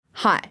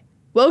Hi,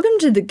 welcome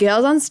to the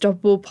Girls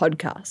Unstoppable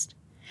podcast.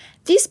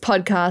 This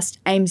podcast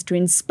aims to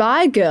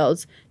inspire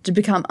girls to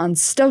become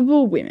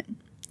unstoppable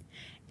women.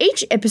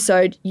 Each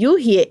episode, you'll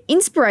hear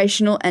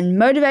inspirational and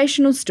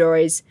motivational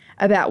stories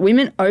about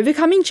women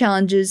overcoming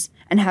challenges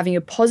and having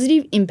a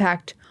positive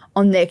impact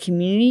on their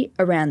community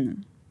around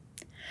them.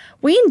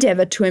 We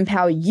endeavour to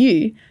empower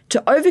you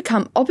to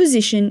overcome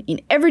opposition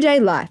in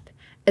everyday life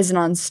as an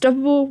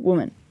unstoppable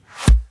woman.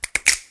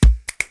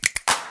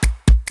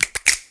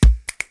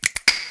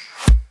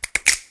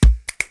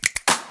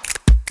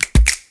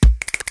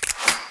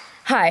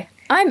 Hi,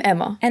 I'm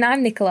Emma. And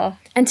I'm Nicola.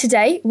 And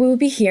today we will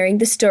be hearing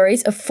the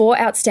stories of 4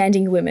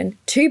 outstanding women,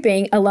 2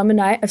 being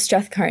alumni of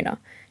Strathcona.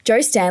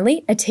 Jo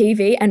Stanley, a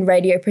TV and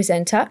radio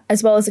presenter,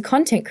 as well as a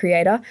content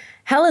creator.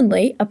 Helen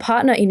Lee, a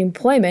partner in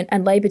employment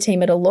and labour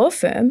team at a law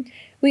firm.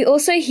 We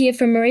also hear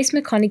from Maurice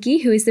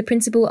McConaughey, who is the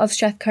principal of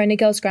Strathcona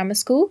Girls Grammar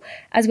School,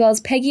 as well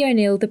as Peggy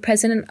O'Neill, the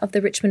president of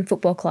the Richmond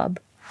Football Club.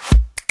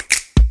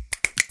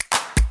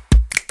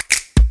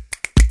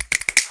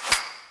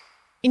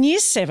 In Year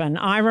 7,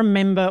 I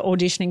remember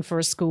auditioning for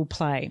a school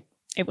play.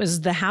 It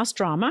was the house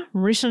drama,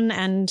 written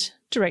and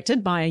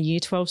directed by a Year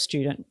 12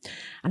 student.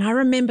 And I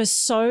remember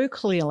so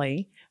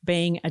clearly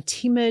being a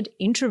timid,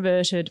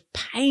 introverted,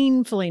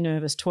 painfully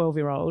nervous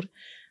 12-year-old,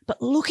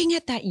 but looking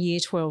at that Year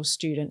 12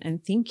 student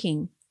and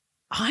thinking,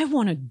 I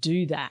want to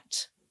do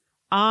that.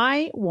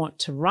 I want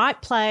to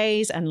write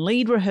plays and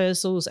lead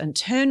rehearsals and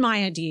turn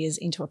my ideas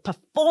into a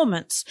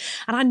performance.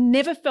 And I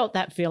never felt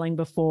that feeling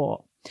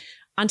before.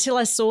 Until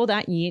I saw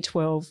that Year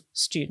 12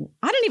 student.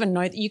 I didn't even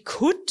know that you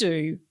could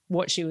do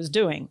what she was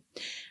doing,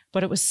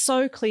 but it was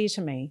so clear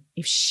to me,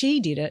 if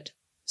she did it,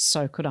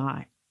 so could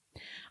I.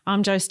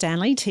 I'm Jo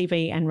Stanley,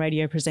 TV and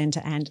radio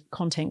presenter and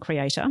content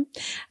creator,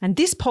 and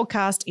this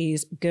podcast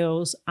is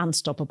Girls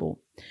Unstoppable.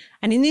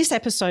 And in this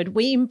episode,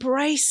 we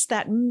embrace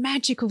that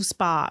magical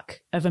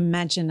spark of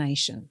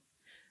imagination.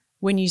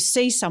 When you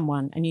see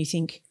someone and you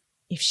think,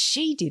 if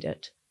she did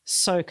it,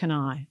 so can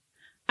I.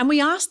 And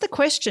we ask the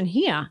question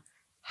here,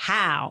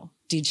 how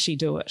did she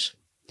do it?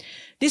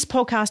 This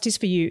podcast is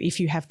for you if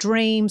you have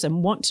dreams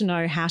and want to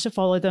know how to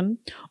follow them,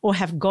 or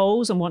have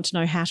goals and want to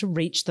know how to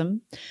reach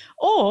them,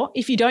 or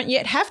if you don't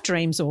yet have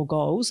dreams or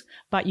goals,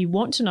 but you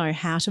want to know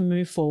how to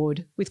move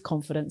forward with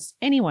confidence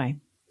anyway.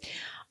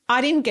 I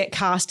didn't get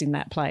cast in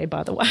that play,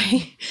 by the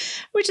way,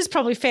 which is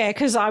probably fair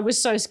because I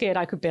was so scared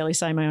I could barely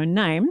say my own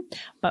name.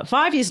 But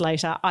 5 years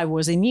later, I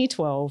was in Year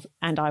 12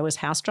 and I was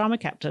house drama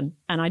captain,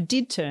 and I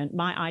did turn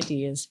my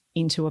ideas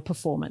into a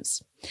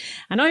performance.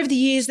 And over the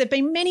years, there have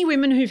been many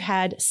women who've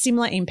had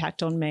similar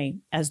impact on me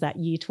as that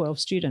Year 12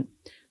 student.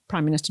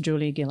 Prime Minister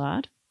Julia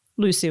Gillard,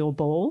 Lucille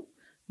Ball,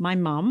 my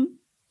mum,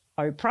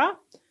 Oprah,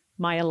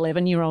 my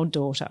 11-year-old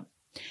daughter.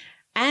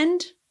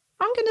 And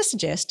I'm going to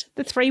suggest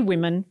the 3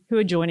 women who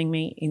are joining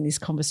me in this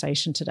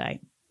conversation today.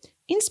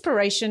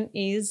 Inspiration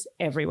is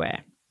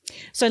everywhere.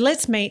 So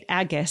let's meet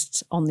our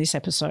guests on this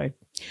episode.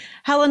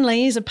 Helen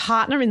Lee is a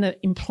partner in the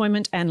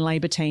employment and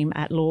labour team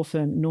at law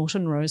firm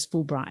Norton Rose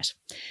Fulbright.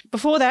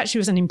 Before that, she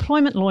was an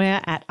employment lawyer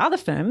at other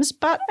firms,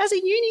 but as a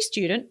uni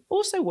student,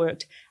 also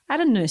worked at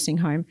a nursing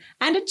home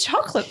and a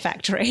chocolate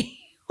factory.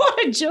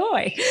 What a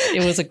joy.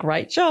 It was a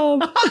great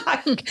job.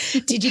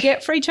 Did you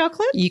get free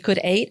chocolate? You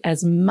could eat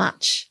as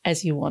much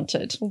as you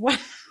wanted. Wow.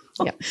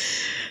 Yep.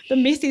 The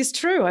myth is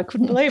true. I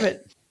couldn't believe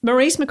it.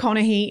 Maurice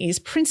McConaughey is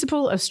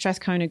Principal of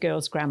Strathcona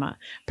Girls Grammar,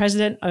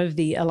 President of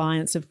the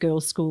Alliance of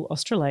Girls School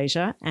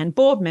Australasia, and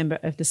Board Member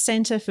of the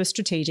Centre for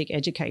Strategic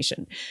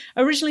Education.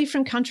 Originally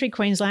from country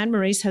Queensland,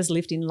 Maurice has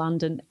lived in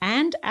London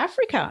and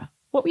Africa.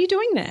 What were you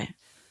doing there?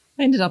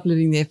 I ended up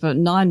living there for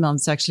 9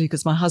 months, actually,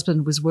 because my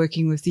husband was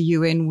working with the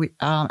UN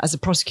as a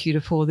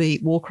prosecutor for the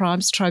War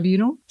Crimes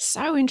Tribunal.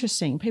 So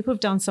interesting. People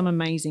have done some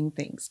amazing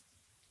things.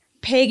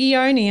 Peggy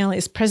O'Neill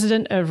is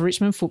president of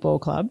Richmond Football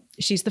Club.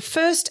 She's the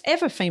first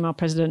ever female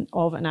president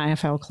of an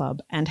AFL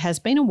club and has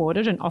been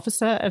awarded an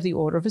Officer of the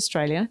Order of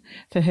Australia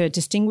for her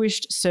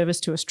distinguished service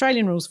to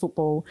Australian rules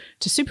football,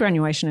 to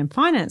superannuation and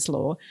finance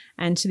law,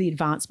 and to the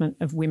advancement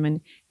of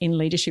women in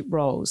leadership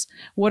roles.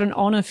 What an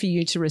honour for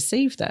you to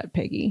receive that,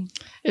 Peggy.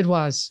 It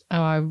was.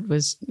 I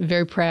was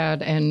very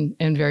proud and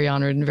very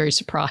honoured and very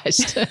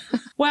surprised.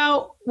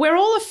 Well, we're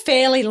all a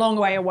fairly long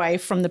way away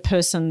from the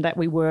person that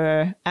we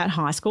were at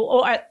high school,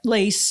 or at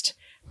least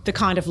the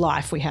kind of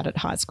life we had at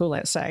high school,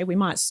 let's say. We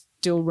might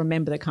still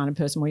remember the kind of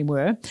person we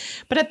were.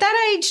 But at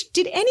that age,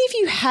 did any of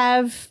you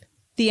have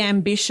the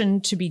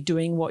ambition to be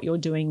doing what you're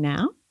doing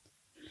now?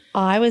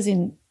 I was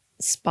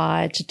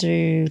inspired to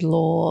do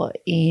law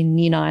in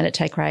Year 9 at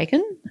Take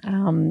Reagan.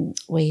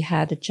 We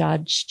had a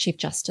judge, Chief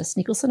Justice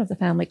Nicholson of the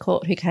Family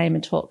Court, who came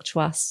and talked to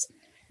us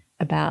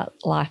about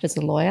life as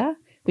a lawyer,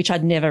 which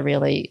I'd never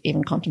really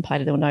even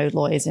contemplated. There were no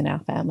lawyers in our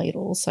family at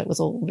all, so it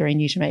was all very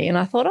new to me. And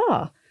I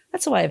thought,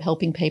 that's a way of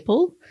helping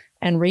people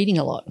and reading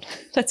a lot.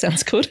 That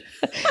sounds good.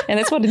 And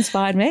that's what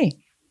inspired me.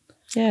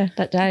 Yeah,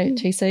 that day at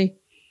TC.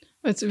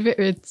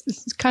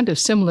 It's kind of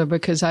similar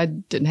because I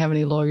didn't have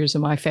any lawyers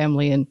in my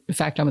family. And in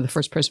fact, I'm the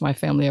first person in my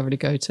family ever to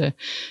go to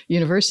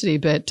university.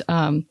 But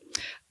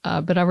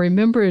But I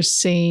remember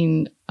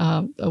seeing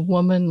a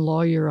woman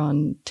lawyer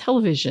on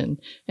television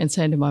and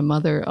saying to my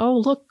mother, "Oh,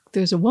 look,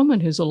 there's a woman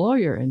who's a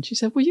lawyer." And she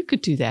said, "Well, you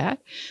could do that."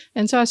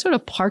 And so I sort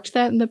of parked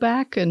that in the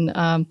back. And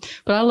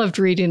but I loved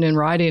reading and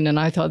writing, and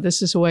I thought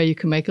this is a way you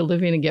can make a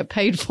living and get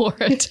paid for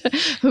it.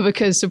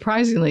 Because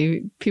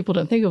surprisingly, people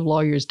don't think of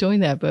lawyers doing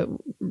that, but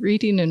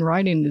reading and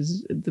writing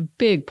is the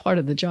big part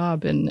of the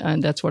job,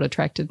 and that's what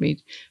attracted me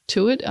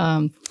to it.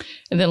 And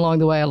then along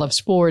the way, I love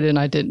sport, and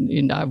I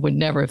would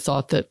never have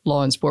thought that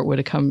law and sport would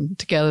have come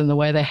together in the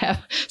way they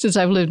have since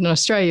I've lived in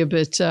Australia.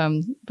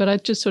 But I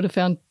just sort of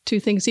found two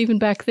things even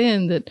back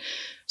then that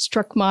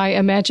struck my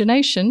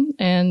imagination,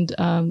 and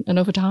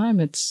over time,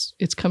 it's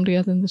come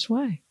together in this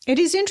way. It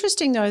is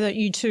interesting, though, that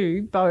you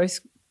two both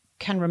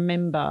can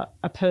remember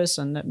a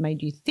person that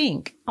made you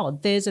think, "Oh,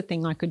 there's a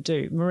thing I could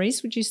do."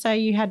 Maurice, would you say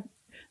you had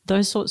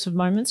those sorts of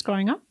moments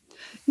growing up?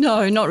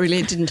 No, not really.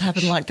 It didn't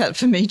happen like that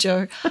for me,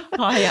 Jo.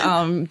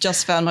 I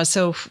just found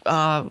myself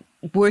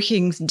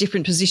working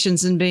different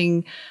positions and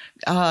being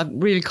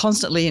really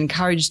constantly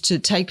encouraged to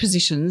take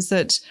positions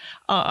that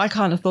I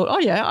kind of thought, oh,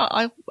 yeah,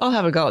 I'll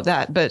have a go at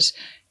that. But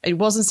it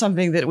wasn't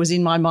something that was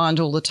in my mind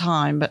all the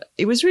time. But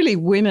it was really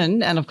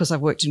women, and of course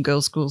I've worked in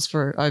girls' schools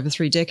for over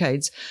 3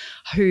 decades,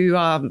 who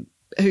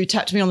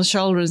tapped me on the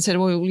shoulder and said,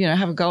 well,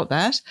 have a go at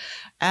that.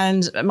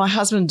 And my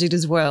husband did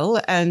as well.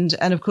 And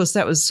of course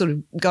that was sort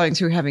of going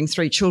through having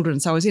 3 children.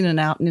 So I was in and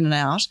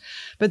out.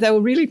 But they were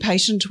really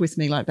patient with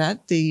me like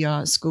that,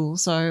 the school.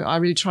 So I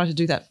really try to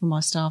do that for my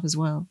staff as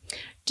well.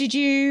 Did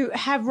you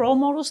have role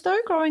models, though,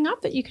 growing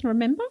up that you can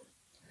remember?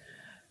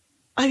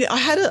 I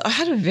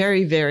had a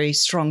very, very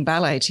strong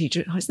ballet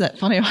teacher. Isn't that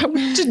funny? I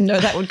didn't know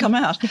that would come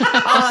out.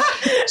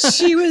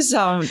 She was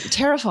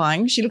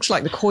terrifying. She looks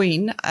like the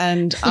Queen,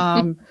 and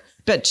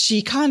but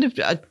she kind of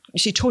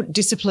she taught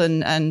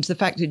discipline and the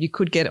fact that you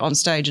could get on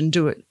stage and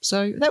do it.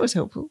 So that was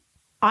helpful.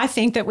 I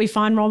think that we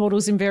find role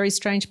models in very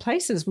strange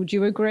places. Would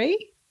you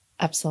agree?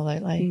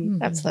 Absolutely.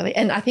 Absolutely.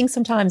 And I think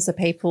sometimes the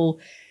people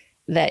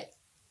that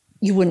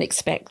you wouldn't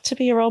expect to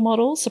be a role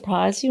model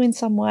surprise you in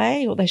some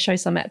way, or they show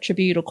some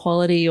attribute or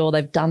quality, or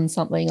they've done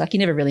something. Like, you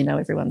never really know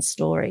everyone's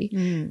story.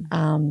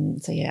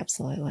 So, yeah,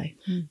 absolutely.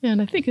 Yeah,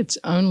 and I think it's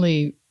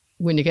only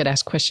when you get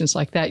asked questions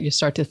like that, you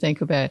start to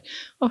think about,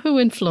 who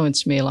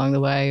influenced me along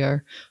the way,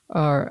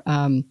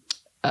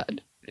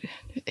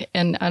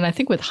 and I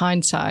think with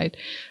hindsight,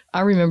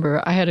 I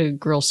remember I had a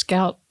Girl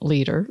Scout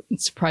leader.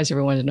 It surprised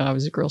everyone to know I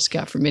was a Girl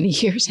Scout for many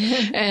years.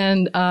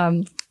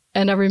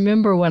 And I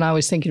remember when I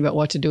was thinking about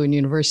what to do in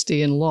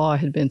university, and law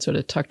had been sort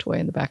of tucked away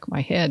in the back of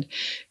my head,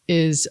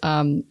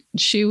 I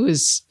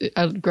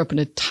grew up in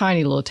a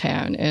tiny little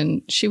town,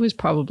 and she was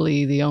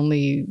probably the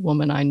only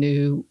woman I knew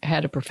who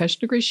had a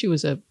professional degree. She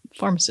was a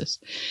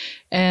pharmacist.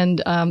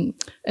 And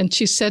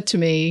she said to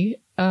me,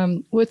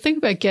 well, think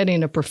about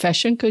getting a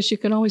profession because you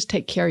can always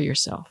take care of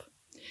yourself.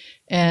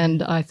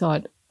 And I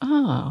thought,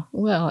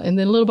 well, and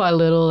then little by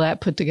little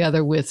that put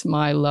together with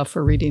my love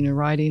for reading and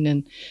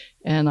writing.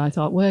 And I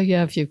thought, well,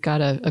 yeah, if you've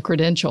got a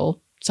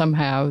credential,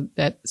 somehow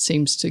that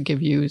seems to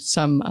give you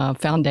some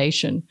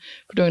foundation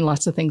for doing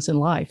lots of things in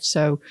life.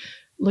 So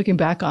looking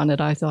back on it,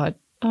 I thought,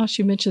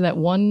 she mentioned that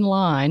one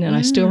line, and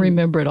I still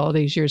remember it all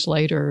these years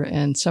later,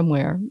 and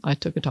somewhere I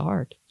took it to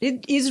heart.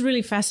 It is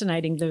really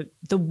fascinating,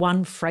 the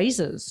one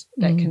phrases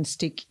that can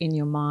stick in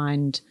your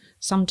mind,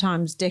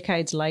 sometimes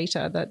decades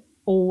later, that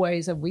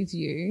always are with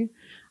you.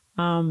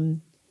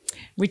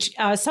 Which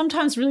are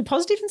sometimes really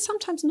positive and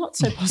sometimes not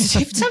so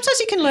positive. Sometimes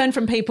you can learn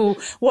from people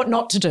what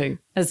not to do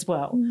as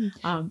well.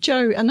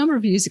 Jo, a number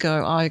of years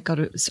ago, I got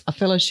a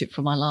fellowship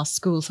from my last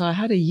school. So I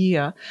had a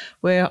year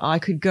where I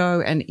could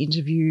go and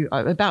interview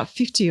about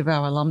 50 of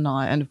our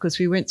alumni. And, of course,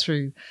 we went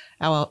through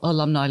our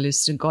alumni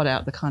list and got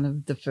out the kind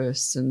of the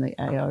firsts and the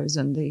AOs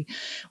and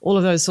all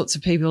of those sorts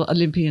of people,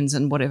 Olympians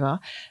and whatever.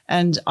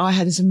 And I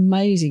had this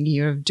amazing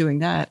year of doing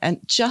that. And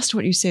just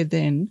what you said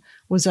then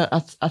was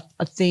a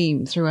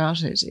theme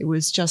throughout it. It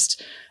was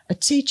just a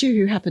teacher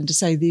who happened to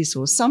say this,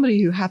 or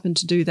somebody who happened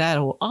to do that,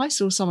 or I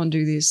saw someone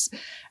do this.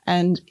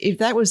 And if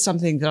that was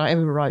something that I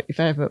ever wrote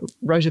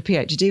a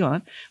PhD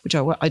on, which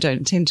I don't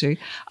intend to,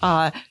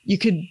 you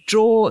could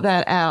draw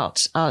that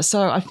out.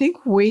 So I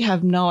think we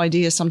have no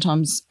idea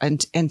sometimes,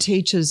 and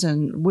teachers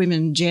and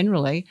women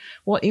generally,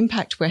 what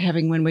impact we're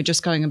having when we're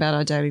just going about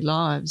our daily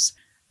lives.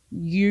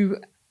 You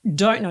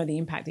don't know the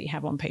impact that you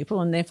have on people,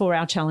 and therefore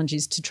our challenge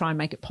is to try and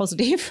make it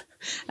positive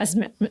as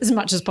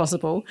much as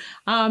possible.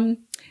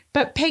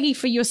 But Peggy,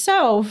 for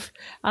yourself,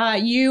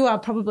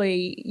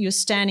 you're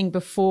standing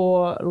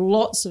before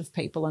lots of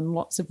people and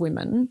lots of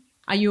women.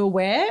 Are you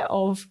aware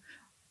of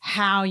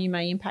how you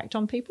may impact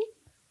on people?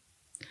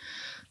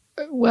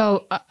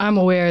 Well, I'm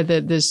aware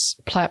that this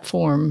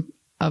platform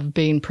of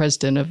being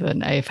president of an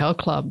AFL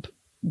club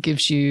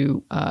gives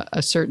you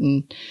a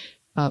certain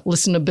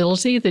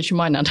listenability that you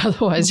might not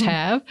otherwise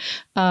have.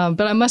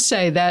 But I must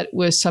say that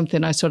was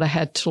something I sort of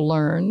had to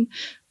learn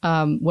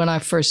when I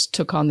first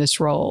took on this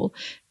role.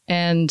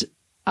 And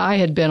I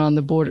had been on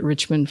the board at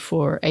Richmond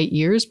for 8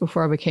 years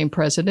before I became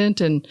president.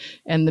 And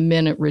the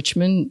men at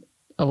Richmond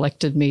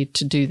elected me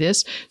to do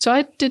this. So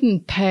I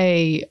didn't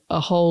pay a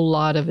whole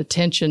lot of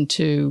attention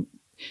to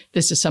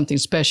this is something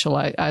special.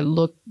 I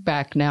look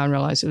back now and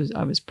realize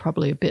I was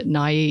probably a bit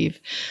naive.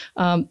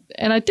 And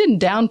I didn't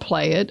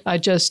downplay it. I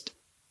just,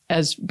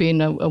 as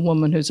being a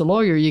woman who's a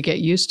lawyer, you get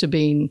used to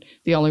being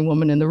the only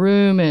woman in the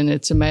room, and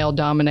it's a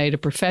male-dominated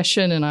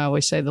profession. And I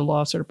always say the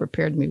law sort of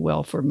prepared me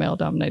well for a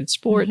male-dominated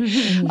sport.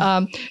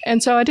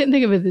 And so I didn't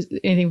think of it as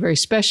anything very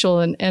special.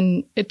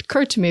 And it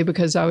occurred to me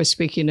because I was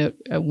speaking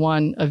at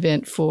one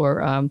event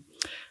for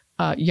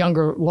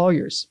younger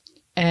lawyers,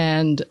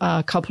 and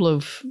a couple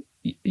of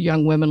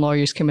young women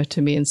lawyers came up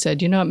to me and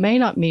said, it may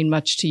not mean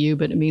much to you,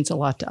 but it means a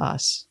lot to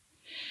us.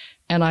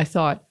 And I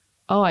thought,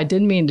 I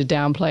didn't mean to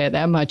downplay it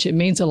that much. It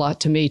means a lot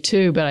to me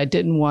too, but I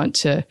didn't want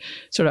to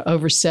sort of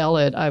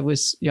oversell it. I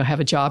was, have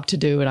a job to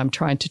do, and I'm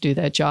trying to do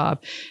that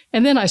job.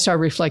 And then I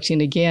started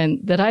reflecting again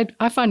that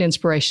I find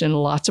inspiration in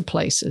lots of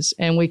places,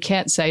 and we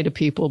can't say to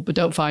people, but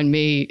don't find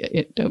me,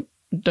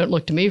 don't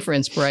look to me for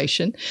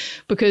inspiration,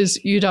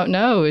 because you don't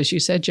know, as you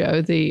said,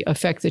 Jo, the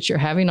effect that you're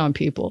having on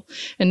people.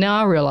 And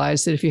now I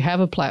realize that if you have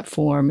a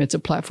platform, it's a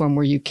platform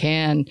where you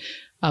can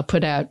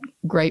put out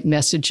great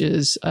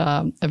messages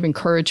of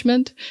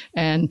encouragement,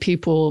 and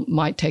people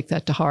might take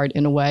that to heart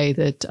in a way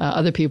that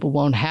other people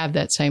won't have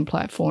that same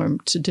platform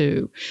to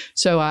do.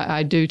 So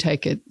I do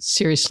take it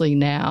seriously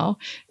now,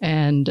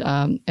 and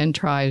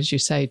try, as you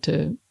say,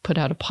 to put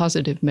out a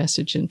positive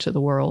message into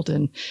the world,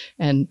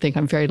 and think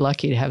I'm very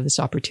lucky to have this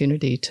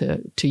opportunity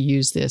to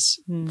use this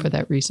for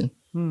that reason.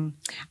 And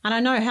I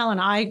know, Helen,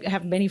 I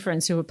have many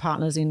friends who are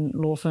partners in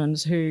law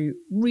firms who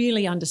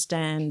really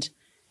understand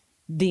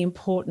the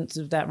importance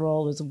of that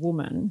role as a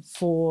woman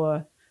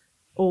for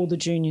all the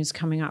juniors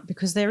coming up,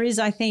 because there is,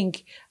 I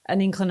think,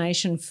 an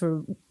inclination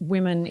for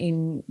women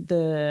in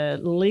the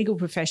legal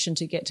profession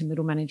to get to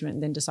middle management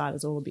and then decide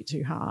it's all a bit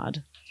too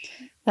hard.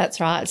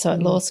 That's right. So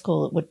at law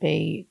school, it would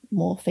be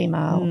more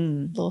female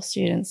law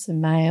students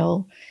than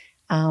male.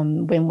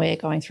 When we're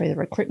going through the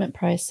recruitment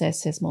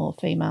process, there's more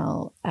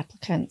female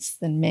applicants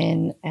than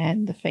men,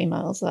 and the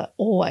females are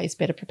always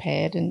better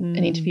prepared and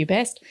interview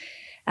best.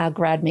 Our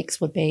grad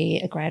mix would be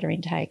a greater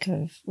intake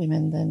of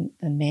women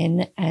than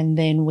men, and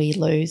then we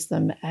lose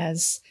them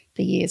as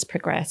the years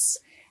progress,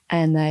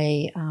 and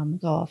they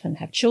go off and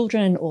have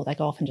children, or they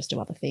go off and just do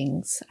other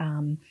things.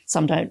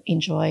 Some don't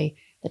enjoy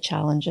the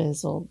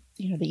challenges or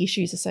the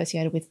issues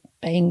associated with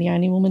being the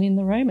only woman in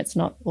the room. It's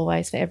not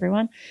always for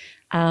everyone.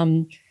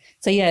 So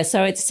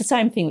it's the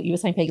same thing that you were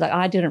saying, Peggy. Like,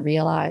 I didn't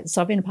realise.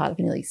 So I've been a part of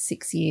nearly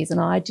 6 years,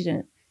 and I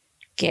didn't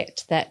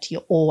get that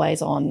you're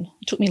always on.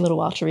 It took me a little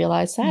while to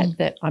realise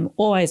that I'm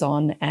always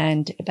on,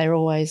 and they're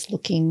always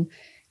looking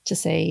to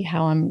see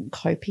how I'm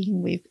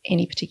coping with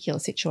any particular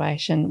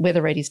situation,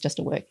 whether it is just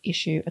a work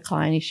issue, a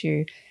client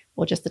issue,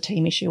 or just the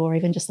team issue, or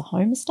even just the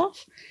home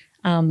stuff.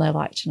 They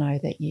like to know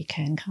that you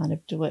can kind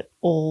of do it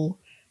all,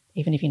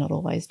 even if you're not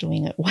always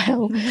doing it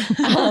well.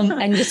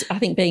 And just, I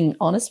think, being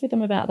honest with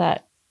them about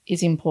that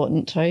is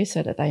important too,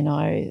 so that they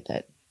know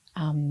that,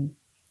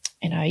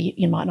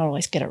 you might not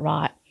always get it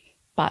right,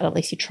 but at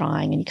least you're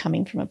trying and you're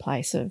coming from a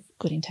place of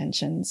good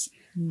intentions.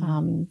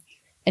 And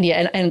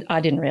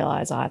I didn't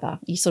realise either.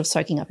 You're sort of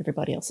soaking up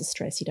everybody else's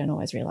stress. You don't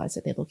always realise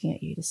that they're looking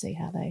at you to see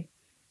how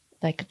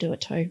they could do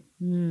it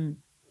too.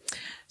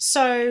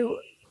 So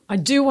I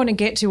do want to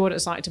get to what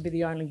it's like to be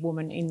the only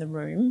woman in the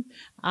room.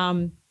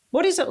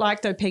 What is it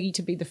like, though, Peggy,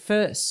 to be the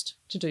first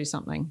to do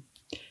something?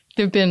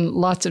 There have been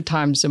lots of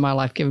times in my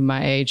life, given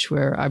my age,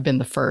 where I've been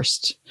the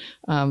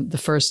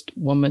first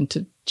woman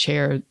to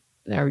chair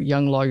our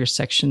young lawyer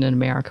section in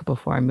America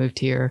before I moved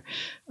here.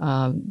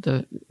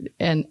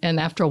 And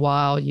after a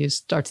while, you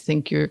start to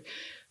think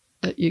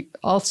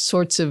all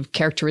sorts of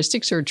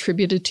characteristics are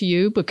attributed to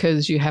you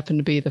because you happen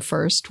to be the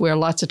first, where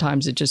lots of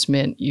times it just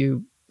meant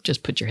you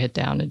just put your head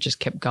down and just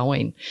kept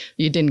going.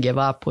 You didn't give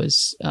up.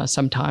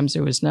 Sometimes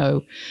there was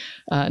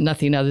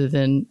nothing other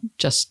than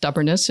just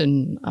stubbornness,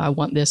 and I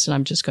want this and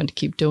I'm just going to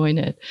keep doing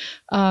it.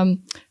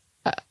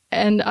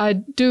 And I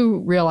do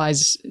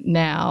realize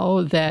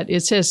now that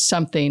it says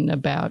something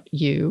about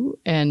you,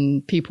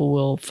 and people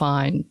will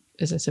find,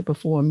 as I said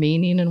before,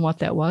 meaning in what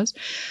that was.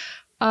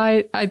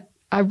 I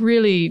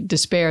really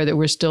despair that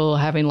we're still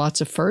having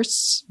lots of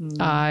firsts.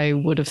 I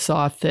would have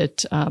thought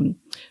that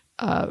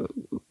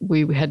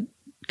we had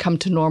come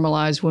to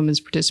normalize women's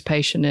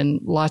participation in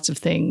lots of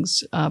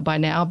things by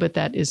now, but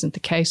that isn't the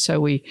case. So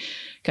we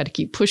got to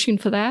keep pushing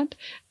for that.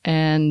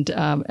 And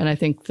I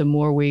think the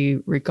more we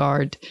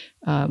regard,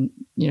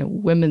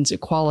 women's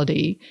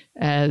equality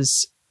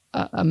as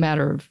a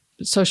matter of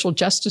social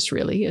justice,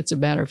 really, it's a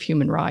matter of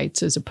human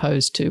rights as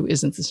opposed to,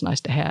 isn't this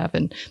nice to have?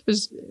 And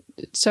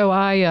so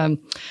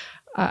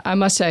I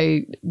must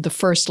say the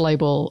first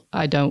label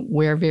I don't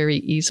wear very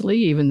easily,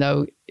 even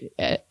though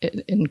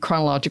in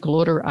chronological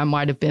order I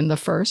might have been the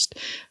first.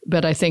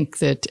 But I think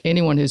that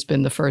anyone who's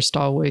been the first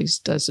always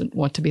doesn't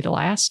want to be the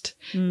last.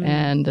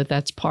 And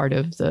that's part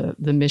of the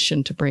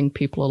mission, to bring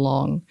people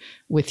along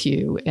with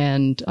you.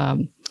 And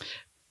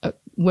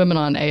women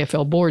on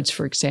AFL boards,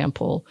 for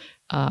example,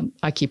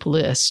 I keep a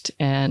list,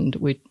 and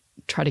we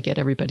try to get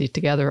everybody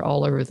together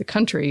all over the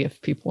country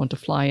if people want to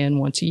fly in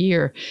once a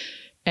year.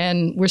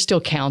 And we're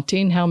still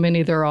counting how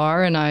many there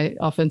are. And I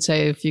often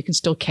say, if you can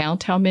still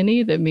count how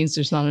many, that means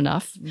there's not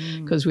enough,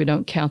 because we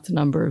don't count the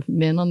number of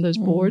men on those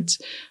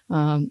boards.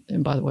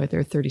 And by the way,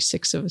 there are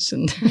 36 of us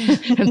and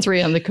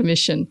 3 on the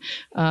commission.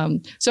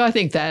 So I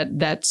think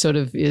that sort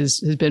of has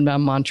been my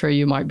mantra.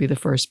 You might be the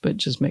first, but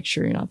just make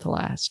sure you're not the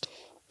last.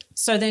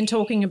 So then,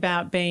 talking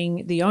about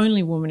being the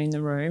only woman in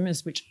the room,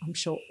 as which I'm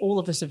sure all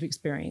of us have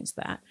experienced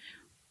that,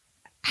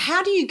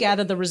 how do you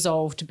gather the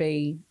resolve to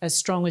be as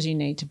strong as you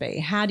need to be?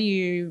 How do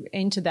you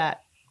enter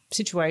that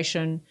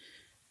situation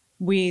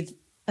with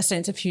a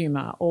sense of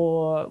humour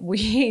or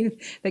with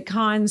the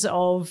kinds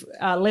of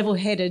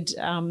level-headed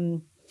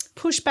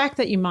pushback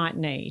that you might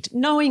need,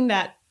 knowing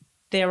that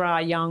there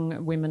are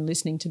young women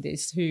listening to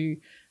this who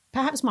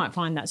perhaps might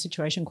find that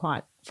situation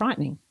quite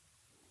frightening?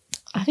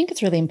 I think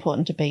it's really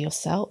important to be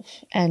yourself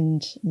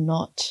and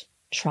not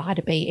try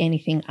to be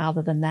anything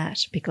other than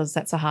that, because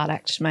that's a hard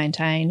act to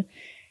maintain.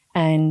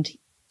 And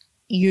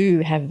you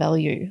have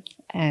value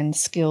and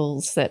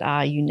skills that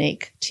are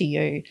unique to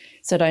you.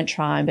 So don't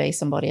try and be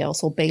somebody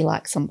else or be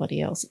like somebody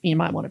else. You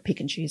might want to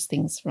pick and choose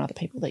things from other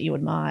people that you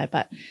admire,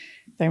 but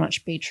very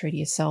much be true to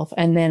yourself.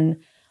 And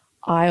then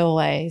I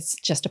always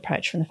just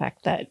approach from the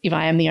fact that if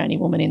I am the only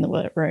woman in the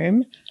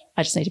workroom,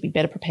 I just need to be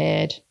better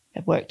prepared,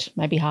 have worked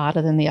maybe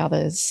harder than the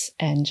others,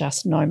 and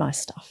just know my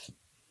stuff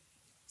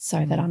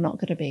so that I'm not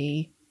going to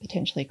be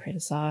potentially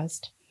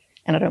criticised.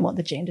 And I don't want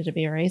the gender to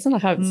be a reason.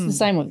 Like it's the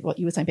same with what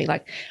you were saying, Pete.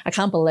 Like, I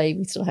can't believe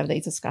we still have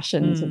these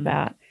discussions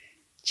about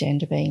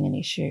gender being an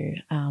issue.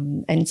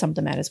 And some of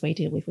the matters we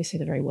deal with, we see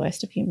the very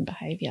worst of human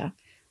behaviour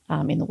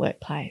in the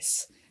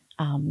workplace.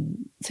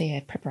 So, yeah,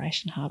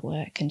 preparation, hard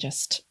work, and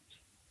just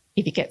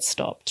if you get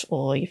stopped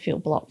or you feel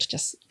blocked,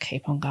 just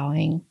keep on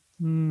going.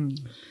 And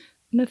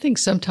I think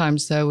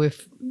sometimes, though,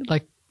 if,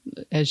 like,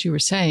 as you were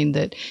saying,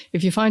 that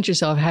if you find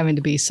yourself having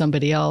to be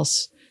somebody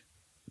else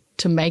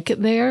to make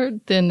it there,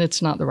 then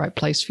it's not the right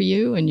place for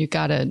you. And you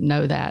got to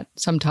know that.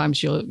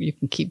 Sometimes you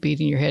can keep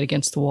beating your head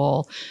against the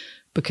wall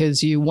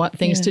because you want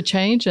things to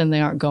change and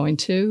they aren't going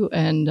to.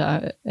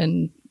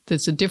 And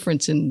there's a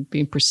difference in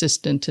being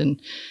persistent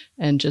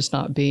and just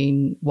not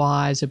being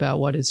wise about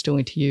what it's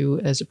doing to you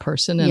as a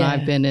person. And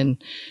I've been in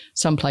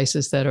some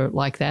places that are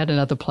like that, and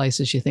other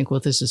places you think, well,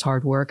 this is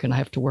hard work and I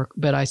have to work,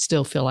 but I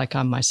still feel like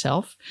I'm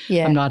myself.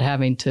 Yeah. I'm not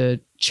having to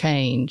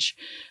change.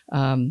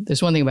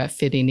 There's one thing about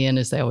fitting in,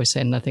 is they always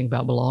say nothing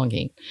about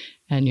belonging.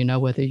 And you know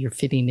whether you're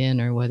fitting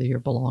in or whether you're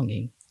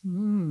belonging.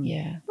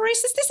 Yeah.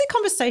 Maurice, is this a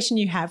conversation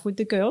you have with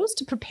the girls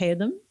to prepare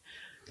them?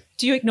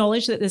 Do you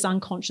acknowledge that there's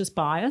unconscious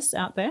bias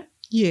out there?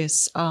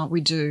 Yes, we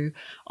do.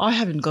 I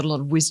haven't got a lot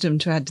of wisdom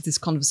to add to this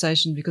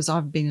conversation because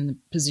I've been in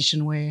a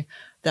position where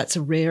that's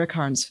a rare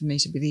occurrence for me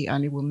to be the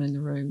only woman in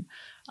the room.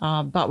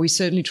 But we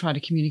certainly try to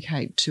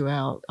communicate to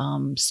our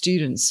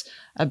students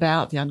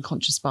about the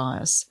unconscious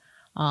bias.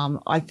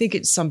 I think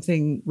it's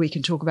something we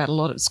can talk about a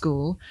lot at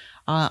school.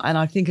 And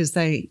I think as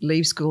they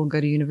leave school and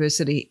go to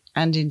university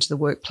and into the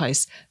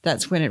workplace,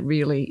 that's when it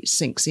really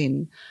sinks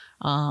in.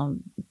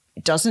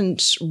 It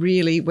doesn't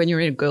really, when you're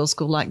in a girls'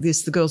 school like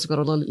this, the girls have got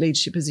a lot of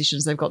leadership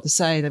positions. They've got the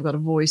say, they've got a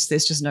voice.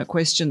 There's just no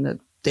question that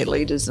they're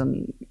leaders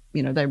and,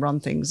 you know, they run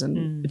things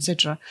and et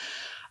cetera.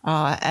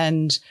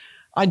 And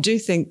I do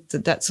think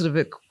that sort of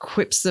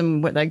equips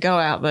them when they go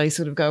out, they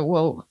sort of go,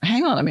 well,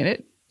 hang on a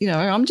minute, you know,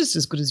 I'm just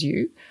as good as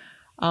you.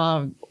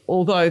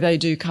 Although they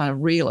do kind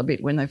of reel a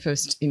bit when they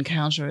first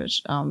encounter it.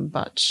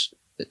 But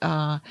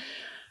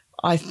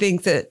I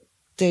think that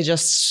they're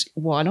just,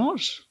 why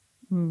not?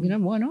 You know,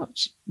 why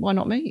not? Why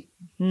not me?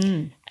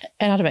 And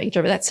I don't know about you,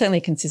 Joe, but that's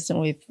certainly consistent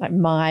with like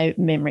my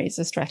memories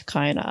of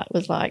Strathcona. It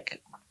was like,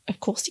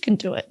 of course you can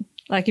do it.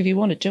 Like if you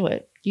want to do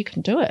it, you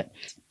can do it.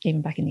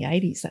 Even back in the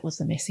 80s, that was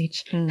the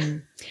message.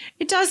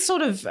 It does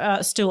sort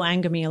of still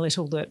anger me a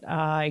little that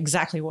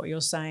exactly what you're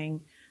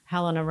saying,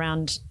 Helen,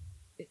 around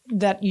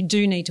that you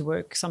do need to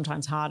work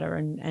sometimes harder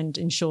and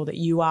ensure that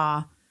you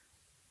are,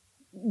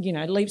 you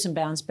know, leaps and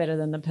bounds better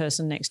than the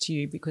person next to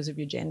you because of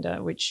your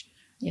gender, which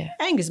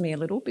angers me a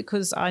little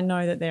because I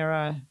know that there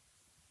are,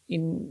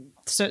 in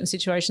certain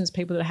situations,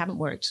 people that haven't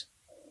worked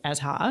as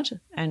hard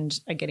and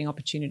are getting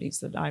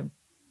opportunities that I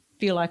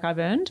feel like I've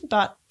earned.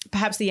 But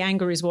perhaps the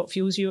anger is what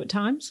fuels you at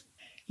times.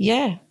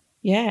 Yeah,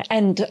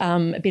 and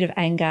a bit of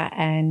anger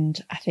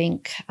and I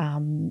think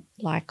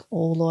like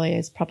all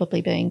lawyers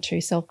probably being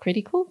too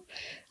self-critical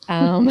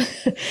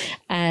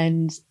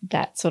and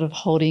that sort of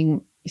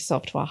holding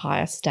yourself to a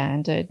higher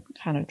standard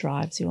kind of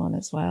drives you on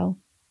as well.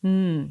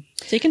 So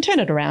you can turn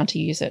it around to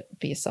use it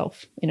for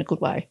yourself in a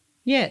good way.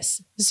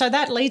 Yes. So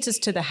that leads us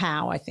to the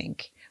how, I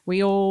think.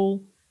 We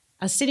all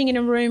are sitting in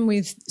a room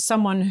with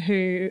someone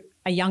who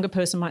a younger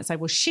person might say,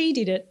 well, she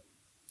did it,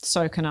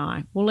 so can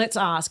I. Well, let's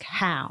ask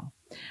how.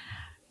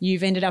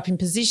 You've ended up in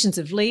positions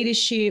of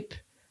leadership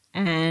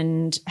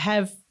and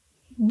have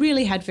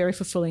really had very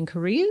fulfilling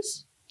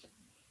careers.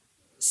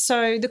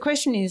 So the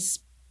question is,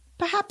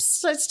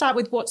 perhaps let's start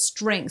with what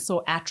strengths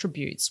or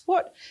attributes,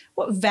 what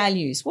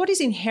values, what is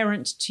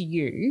inherent to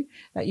you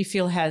that you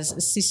feel has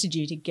assisted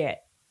you to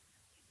get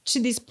to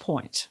this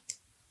point?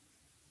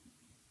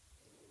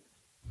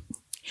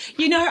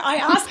 You know, I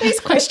ask these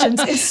questions.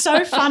 It's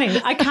so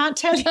funny. I can't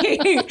tell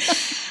you.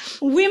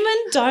 Women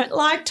don't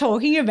like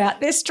talking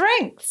about their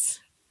strengths.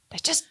 They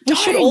just We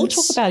don't. should all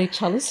talk about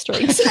each other's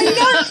strengths.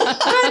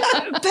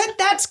 But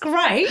that's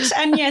great.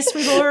 And yes,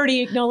 we've already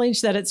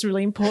acknowledged that it's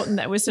really important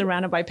that we're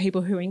surrounded by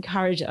people who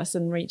encourage us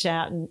and reach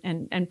out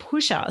and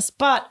push us.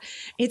 But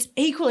it's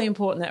equally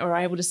important that we're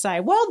able to say,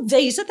 well,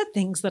 these are the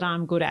things that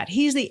I'm good at.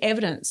 Here's the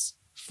evidence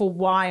for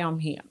why I'm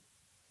here.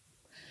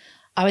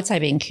 I would say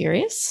being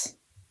curious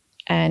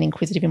and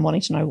inquisitive and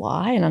wanting to know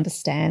why and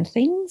understand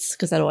things,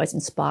 because that always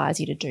inspires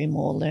you to do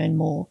more, learn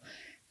more,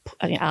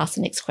 ask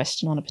the next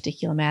question on a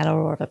particular matter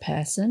or of a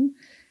person.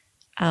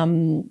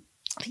 You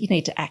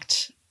need to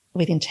act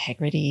with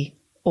integrity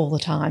all the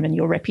time, and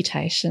your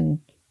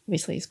reputation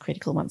obviously is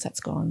critical once that's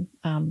gone.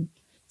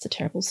 It's a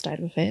terrible state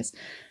of affairs.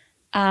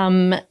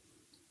 And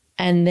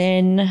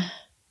then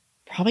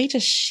probably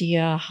just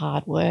sheer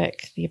hard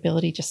work, the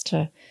ability just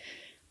to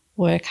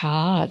work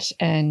hard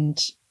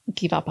and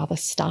give up other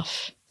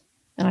stuff.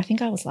 And I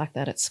think I was like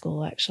that at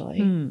school, actually.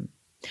 And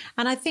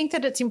I think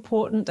that it's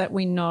important that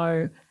we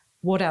know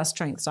what our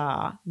strengths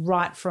are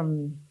right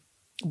from,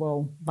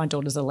 well, my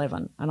daughter's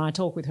 11 and I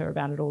talk with her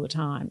about it all the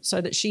time, so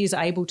that she is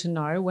able to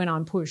know when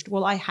I'm pushed,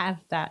 well, I have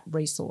that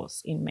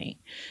resource in me.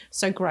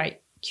 So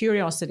great.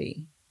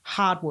 Curiosity,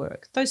 hard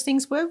work. Those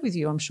things were with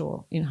you, I'm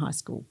sure, in high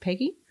school.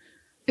 Peggy?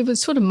 It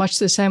was sort of much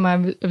the same.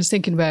 I was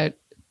thinking about,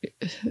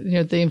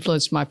 the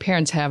influence my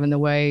parents have in the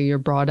way you're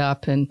brought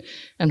up, and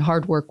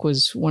hard work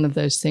was one of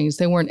those things.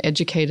 They weren't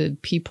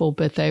educated people,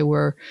 but they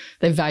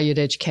valued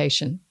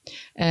education.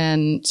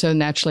 And so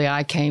naturally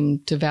I came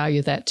to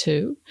value that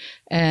too.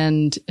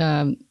 And,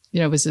 it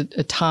was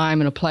a time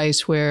and a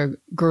place where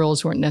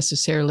girls weren't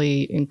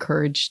necessarily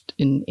encouraged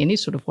in any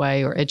sort of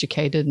way or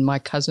educated, and my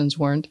cousins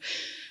weren't.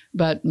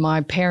 But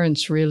my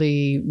parents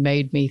really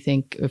made me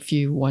think, if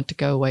you want to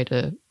go away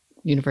to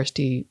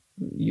university,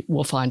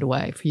 we'll find a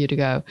way for you to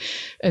go.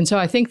 And so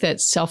I think that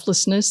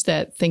selflessness,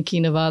 that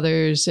thinking of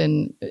others,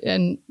 and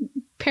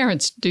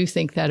parents do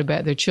think that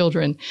about their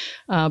children,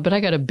 but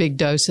I got a big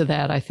dose of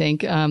that, I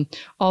think.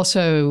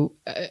 Also,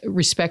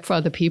 respect for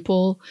other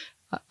people,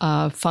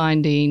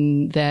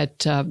 finding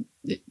that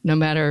no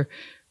matter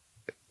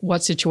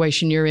what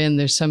situation you're in,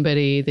 there's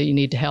somebody that you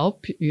need to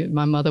help.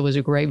 My mother was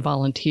a great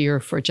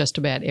volunteer for just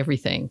about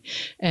everything.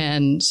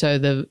 And so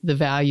the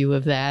value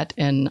of that,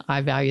 and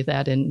I value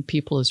that in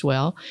people as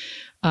well.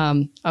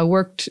 I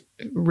worked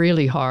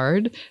really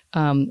hard.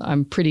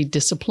 I'm pretty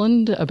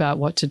disciplined about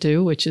what to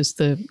do, which is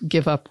to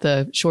give up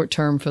the short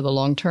term for the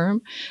long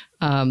term.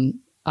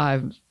 I'm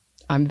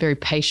very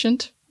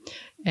patient.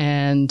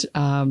 And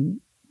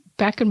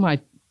back in my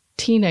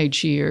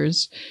teenage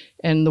years,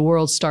 and the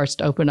world starts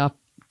to open up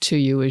to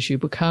you as you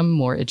become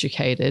more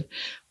educated,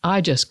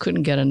 I just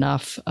couldn't get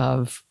enough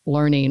of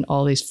learning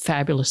all these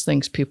fabulous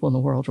things people in the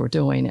world were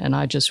doing. And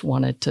I just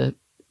wanted to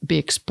be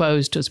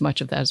exposed to as much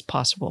of that as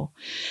possible,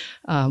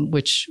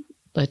 which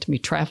led to me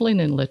traveling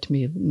and led to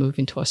me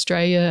moving to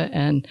Australia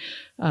and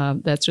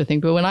that sort of thing.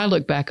 But when I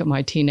look back at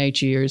my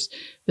teenage years,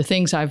 the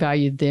things I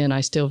valued then,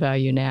 I still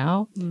value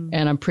now.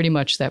 And I'm pretty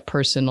much that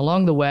person.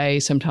 Along the way,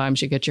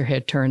 sometimes you get your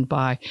head turned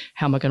by,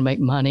 how am I going to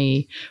make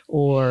money?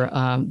 Or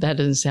that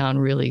doesn't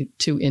sound really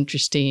too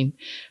interesting.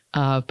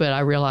 But I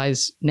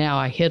realize now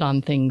I hit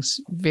on things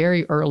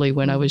very early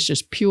when I was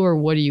just pure,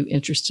 what are you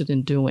interested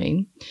in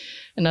doing?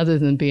 And other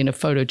than being a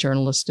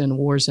photojournalist in a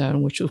war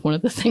zone, which was one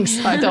of the things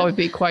I thought would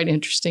be quite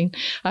interesting.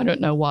 I don't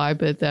know why,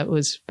 but that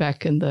was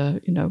back in the,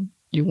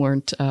 you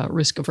weren't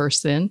risk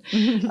averse then.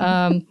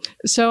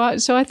 So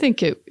I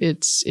think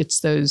it's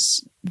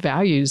those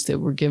values that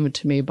were given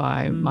to me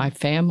by my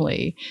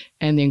family,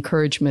 and the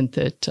encouragement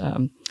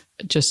that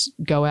just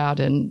go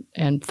out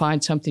and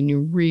find something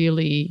you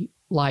really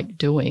like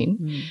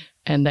doing.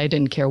 And they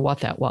didn't care what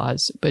that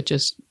was, but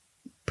just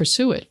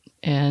pursue it.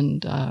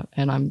 And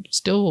I'm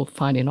still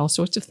finding all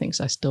sorts of things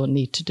I still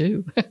need to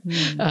do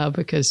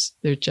because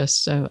they're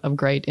just of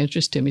great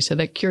interest to me. So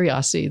that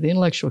curiosity, the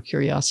intellectual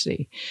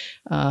curiosity,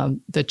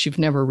 that you've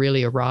never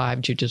really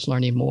arrived, you're just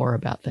learning more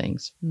about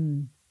things.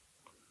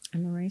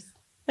 Anne-Marie?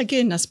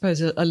 Again, I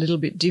suppose a little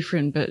bit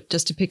different, but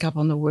just to pick up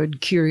on the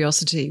word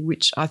curiosity,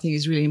 which I think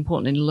is really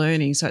important in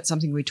learning. So it's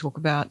something we talk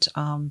about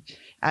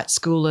at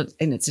school, and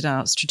it's in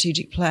our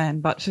strategic plan.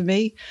 But for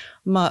me,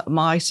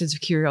 my sense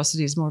of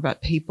curiosity is more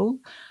about people.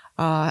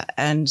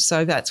 And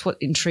so that's what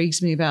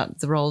intrigues me about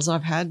the roles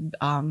I've had,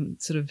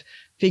 sort of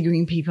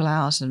figuring people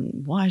out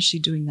and why is she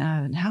doing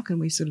that and how can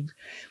we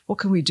what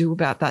can we do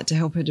about that to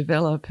help her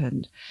develop,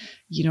 and,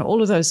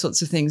 all of those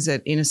sorts of things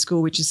that in a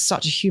school, which is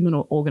such a human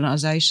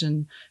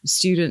organisation,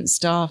 students,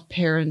 staff,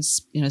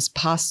 parents,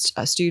 past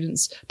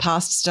students,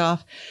 past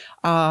staff,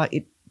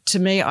 to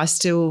me, I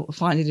still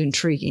find it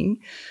intriguing,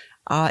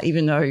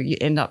 even though you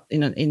end up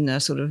in the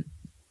sort of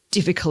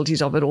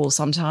difficulties of it all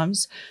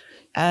sometimes.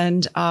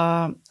 And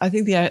I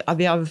think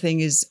the other thing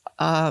is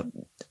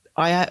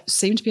I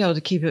seem to be able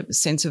to keep a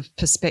sense of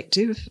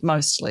perspective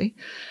mostly.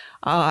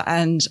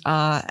 And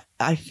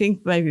I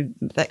think maybe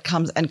that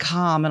comes, and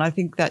calm. And I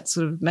think that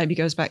sort of maybe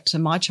goes back to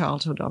my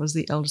childhood. I was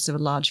the eldest of a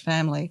large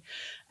family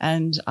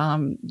and,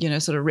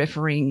 sort of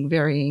refereeing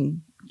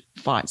varying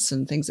fights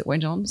and things that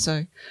went on.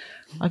 So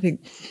I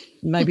think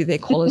maybe they're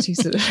qualities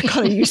that are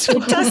kind of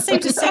useful. It does seem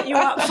to set you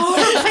up for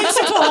a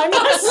principal, I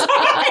must say.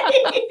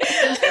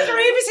 The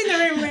three of us in the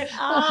room went,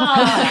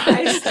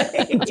 I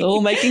see. It's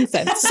all making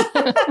sense.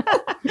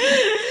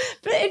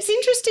 But it's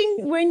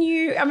interesting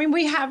when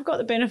we have got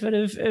the benefit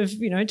of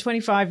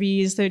 25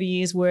 years, 30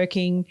 years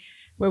working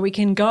where we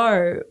can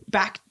go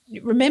back,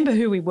 remember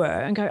who we were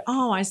and go,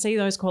 oh, I see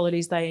those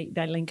qualities, they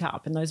link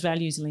up and those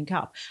values link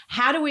up.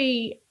 How do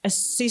we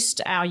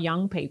assist our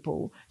young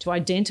people to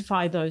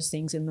identify those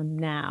things in them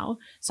now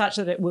such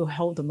that it will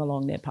hold them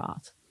along their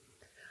path?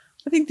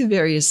 I think the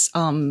various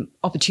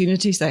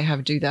opportunities they have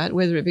to do that,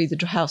 whether it be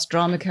the house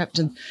drama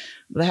captain.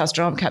 The house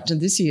drama captain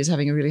this year is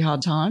having a really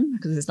hard time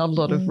because there's not a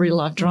lot of real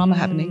life drama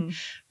happening.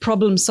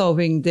 Problem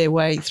solving their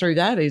way through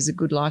that is a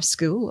good life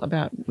skill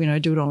about,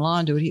 do it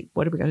online, do it here,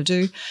 what are we going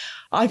to do?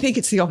 I think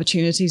it's the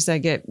opportunities they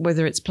get,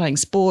 whether it's playing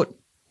sport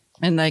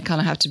and they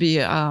kind of have to be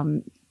a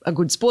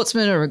good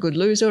sportsman or a good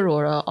loser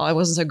or I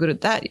wasn't so good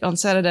at that on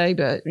Saturday,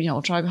 but,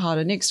 I'll try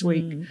harder next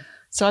week.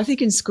 So I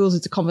think in schools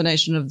it's a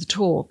combination of the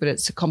talk, but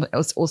it's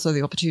also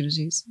the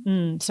opportunities.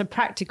 So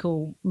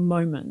practical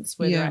moments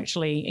where they're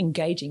actually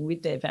engaging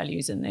with their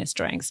values and their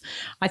strengths.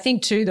 I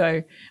think too,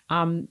 though,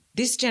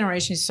 this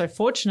generation is so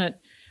fortunate.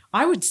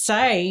 I would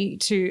say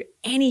to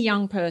any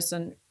young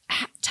person,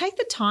 take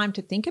the time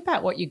to think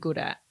about what you're good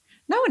at.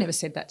 No one ever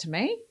said that to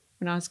me.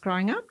 When I was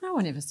growing up, no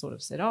one ever sort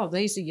of said, oh,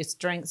 these are your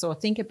strengths, or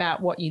think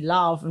about what you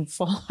love and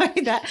follow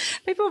that.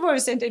 People have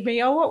always said to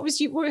me, oh,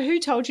 who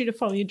told you to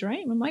follow your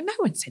dream? I'm like, no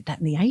one said that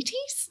in the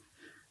 80s.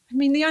 I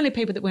mean, the only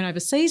people that went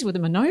overseas were the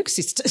Minogue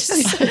sisters.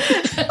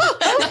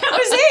 That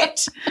was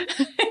it,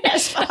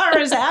 as far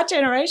as our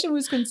generation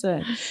was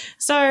concerned.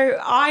 So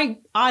I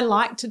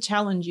like to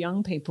challenge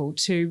young people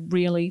to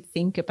really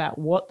think about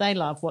what they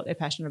love, what they're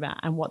passionate about,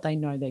 and what they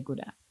know they're good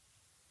at.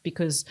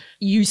 Because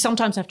you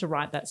sometimes have to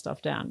write that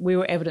stuff down. We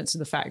were evidence of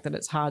the fact that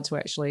it's hard to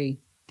actually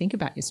think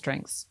about your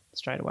strengths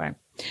straight away.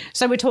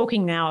 So we're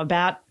talking now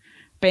about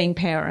being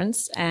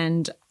parents,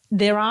 and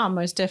there are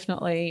most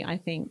definitely, I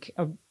think,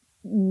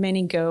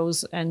 many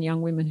girls and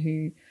young women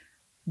who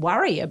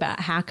worry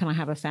about how can I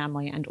have a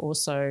family and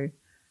also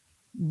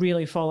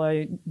really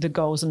follow the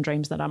goals and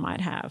dreams that I might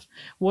have.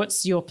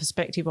 What's your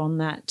perspective on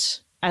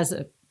that as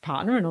a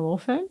partner in a law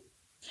firm?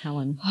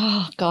 Helen?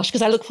 Oh, gosh,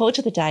 because I look forward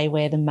to the day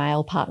where the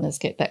male partners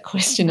get that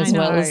question as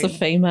well as the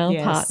female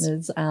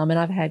partners. And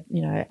I've had,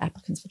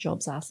 applicants for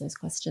jobs ask those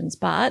questions.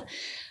 But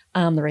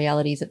the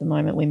reality is at the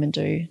moment women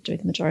do the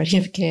majority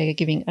of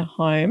caregiving at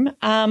home.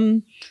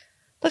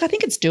 Look, I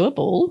think it's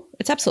doable.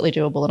 It's absolutely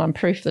doable, and I'm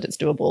proof that it's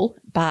doable.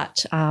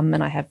 But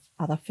and I have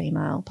other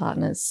female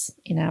partners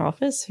in our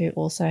office who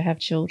also have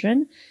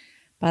children.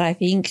 But I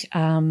think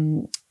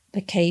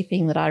the key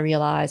thing that I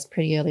realised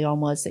pretty early on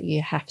was that you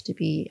have to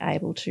be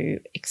able to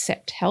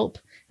accept help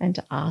and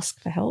to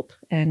ask for help.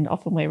 And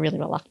often we're really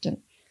reluctant,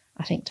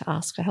 I think, to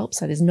ask for help.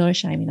 So there's no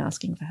shame in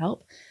asking for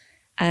help.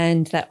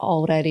 And that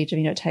old adage of,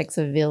 it takes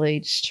a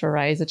village to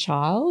raise a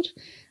child.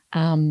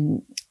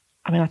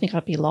 I think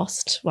I'd be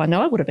lost. Well, I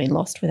know I would have been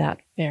lost without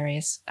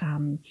various,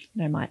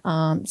 my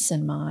aunts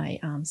and my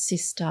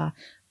sister,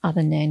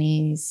 other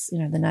nannies,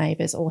 the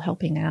neighbours all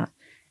helping out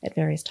at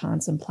various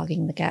times and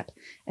plugging the gap,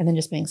 and then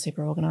just being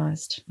super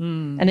organised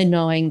and then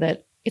knowing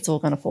that it's all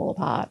going to fall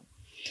apart.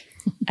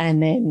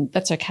 And then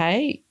that's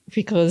okay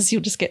because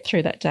you'll just get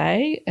through that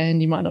day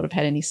and you might not have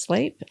had any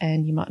sleep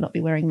and you might not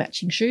be wearing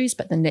matching shoes,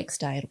 but the next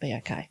day it'll be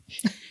okay.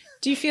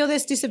 Do you feel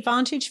there's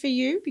disadvantage for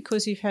you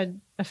because you've had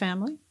a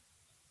family?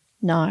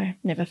 No,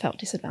 never felt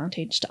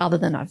disadvantaged other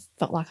than I've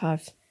felt like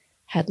I've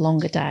had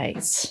longer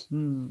days.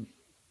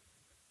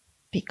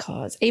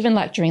 Because even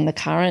like during the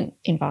current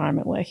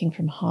environment working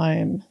from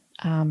home,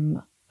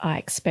 I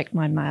expect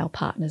my male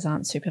partners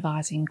aren't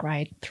supervising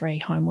grade 3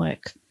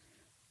 homework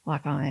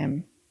like I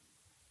am.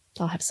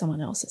 I'll have someone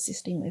else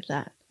assisting with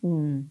that.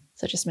 So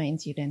it just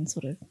means you then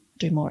sort of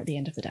do more at the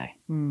end of the day.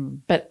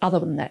 But other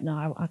than that,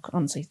 no, I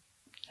honestly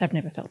have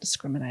never felt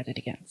discriminated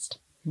against.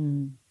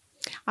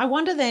 I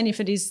wonder then if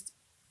it is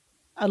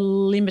a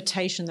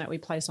limitation that we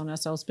place on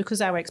ourselves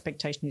because our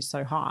expectation is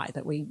so high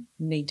that we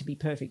need to be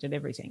perfect at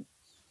everything.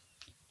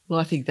 Well,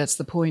 I think that's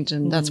the point,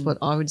 and that's what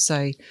I would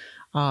say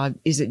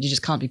is that you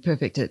just can't be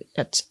perfect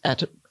at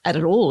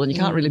it all, and you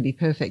can't really be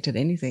perfect at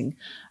anything.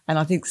 And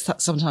I think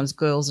sometimes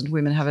girls and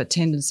women have a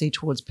tendency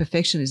towards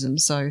perfectionism,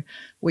 so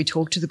we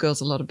talk to the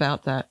girls a lot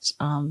about that.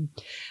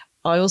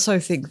 I also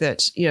think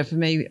that, for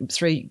me,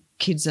 3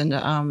 kids and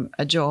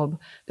a job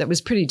that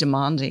was pretty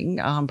demanding,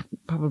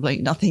 probably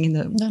nothing in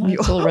the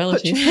it's all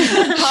relative.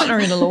 partner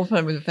in a law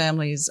firm with a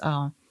family is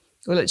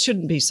well, it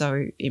shouldn't be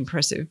so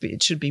impressive.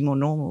 It should be more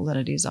normal than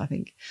it is, I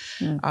think.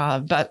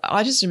 But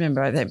I just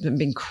remember they've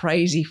been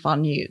crazy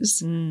fun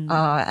years.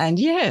 And,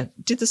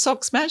 did the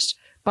socks smash?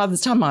 By the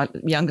time my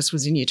youngest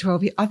was in year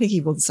 12, I think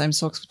he wore the same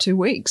socks for 2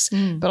 weeks.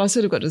 But I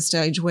sort of got to the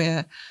stage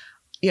where,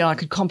 I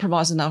could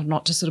compromise enough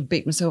not to sort of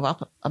beat myself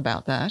up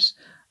about that.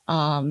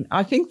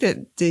 I think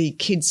that the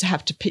kids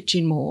have to pitch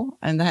in more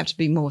and they have to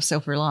be more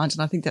self-reliant,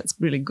 and I think that's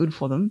really good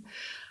for them.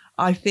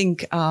 I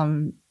think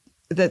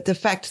that the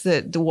fact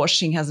that the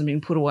washing hasn't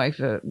been put away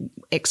for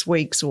X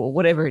weeks or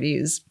whatever it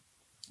is,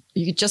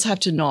 you just have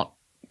to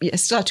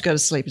still have to go to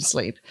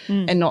sleep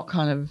and not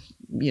kind of,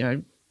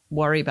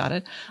 worry about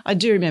it. I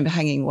do remember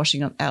hanging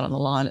washing out on the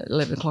line at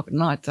 11 o'clock at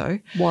night, though.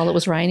 While it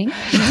was raining.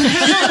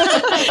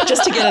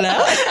 Just to get it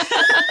out.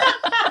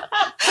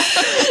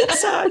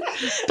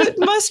 But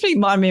mostly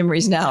my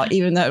memories now,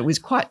 even though it was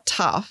quite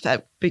tough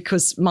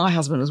because my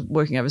husband was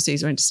working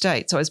overseas or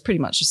interstate, so I was pretty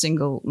much a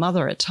single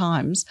mother at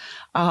times,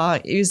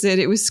 is that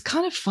it was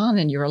kind of fun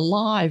and you're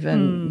alive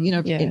and,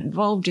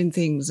 involved in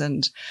things.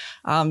 And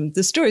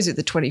the stories at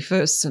the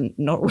 21st are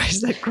not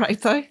always that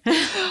great, though.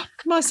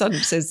 My son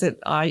says that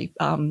I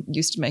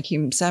used to make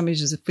him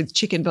sandwiches with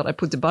chicken, but I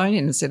put the bone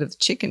in instead of the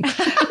chicken. Now,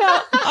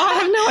 I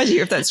have no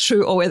idea if that's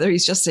true or whether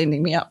he's just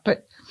sending me up,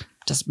 but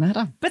doesn't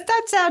matter. But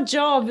that's our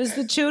job as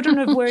the children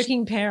of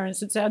working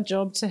parents. It's our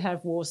job to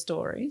have war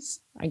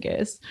stories, I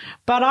guess.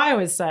 But I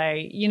always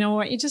say, you know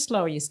what, you just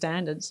lower your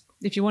standards.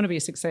 If you want to be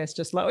a success,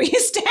 just lower your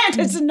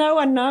standards and no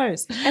one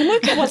knows. And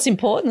look at what's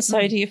important.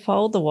 So do you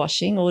fold the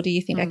washing or do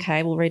you think,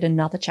 okay, we'll read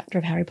another chapter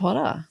of Harry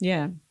Potter?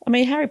 Yeah. I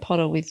mean, Harry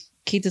Potter with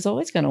kids is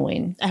always going to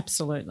win.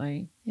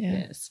 Absolutely.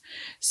 Yeah. Yes.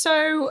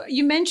 So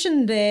you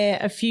mentioned there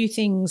a few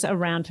things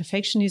around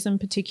perfectionism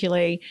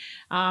particularly.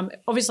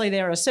 Obviously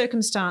there are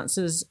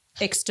circumstances,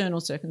 external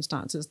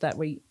circumstances that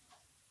we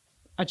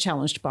are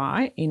challenged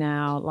by in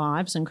our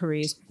lives and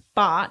careers,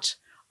 but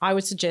I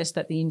would suggest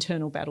that the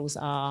internal battles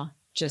are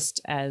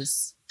just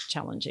as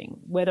challenging,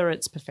 whether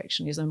it's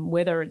perfectionism,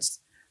 whether it's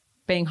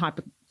being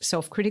hyper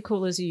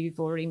self-critical, as you've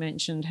already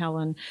mentioned,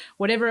 Helen,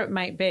 whatever it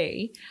may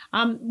be.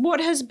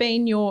 What has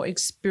been your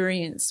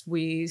experience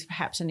with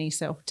perhaps any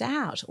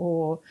self-doubt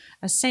or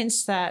a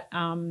sense that,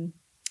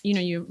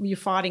 you're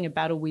fighting a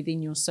battle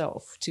within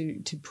yourself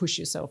to push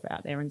yourself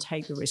out there and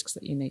take the risks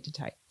that you need to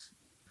take?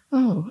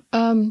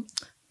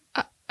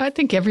 I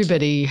think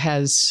everybody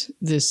has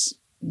this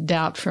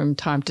doubt from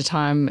time to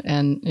time.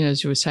 And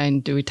as you were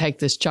saying, do we take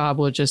this job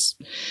or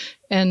just...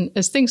 And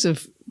as things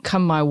have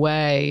come my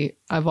way,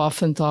 I've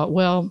often thought,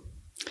 well,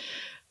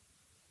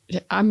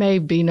 I may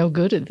be no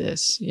good at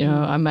this.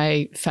 I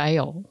may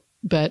fail,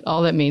 but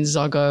all that means is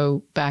I'll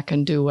go back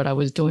and do what I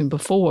was doing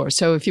before.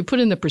 So if you put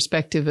in the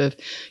perspective of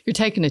you're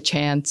taking a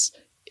chance,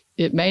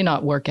 it may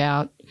not work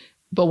out,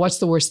 but what's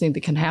the worst thing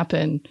that can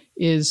happen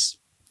is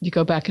you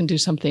go back and do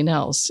something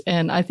else.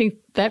 And I think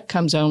that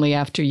comes only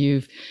after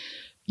you've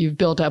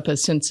built up a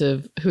sense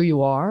of who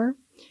you are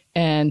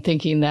and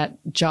thinking that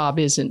job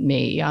isn't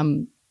me.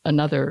 I'm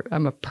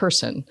a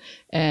person.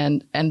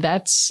 And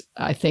that's,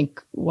 I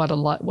think,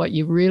 what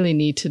you really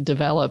need to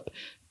develop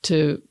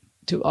to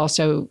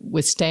also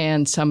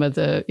withstand some of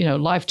the,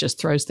 life just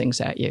throws things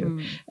at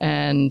you.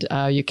 And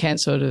you can't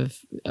sort of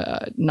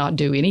not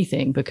do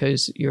anything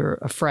because you're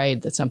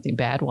afraid that something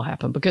bad will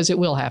happen, because it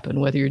will happen,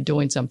 whether you're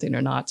doing something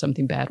or not,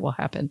 something bad will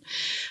happen.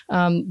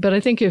 But I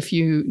think if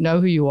you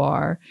know who you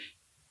are,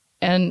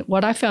 and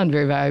what I found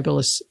very valuable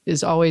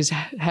is always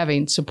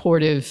having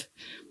supportive,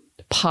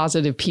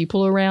 positive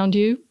people around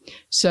you.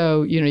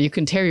 So, you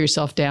can tear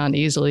yourself down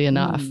easily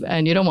enough.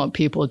 And you don't want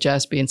people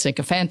just being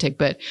sycophantic,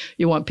 but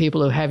you want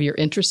people who have your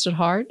interest at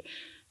heart.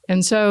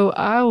 And so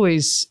I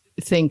always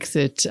think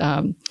that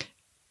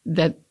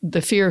that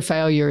the fear of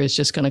failure is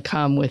just going to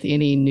come with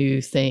any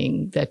new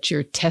thing that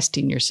you're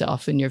testing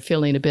yourself and you're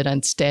feeling a bit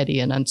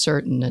unsteady and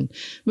uncertain, and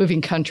moving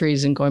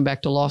countries and going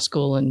back to law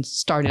school and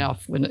starting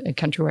off in a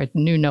country where I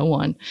knew no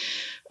one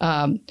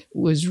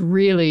was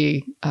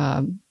really,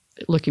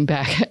 looking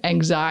back,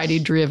 anxiety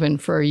driven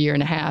for a year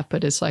and a half.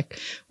 But it's like,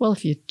 well,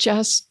 if you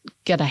just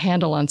get a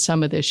handle on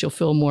some of this, you'll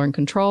feel more in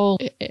control.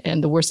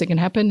 And the worst that can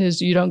happen is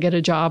you don't get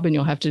a job and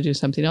you'll have to do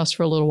something else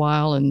for a little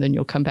while, and then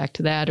you'll come back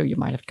to that, or you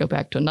might have to go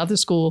back to another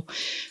school.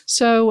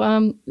 So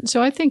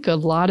I think a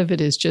lot of it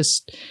is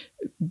just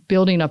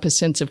building up a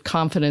sense of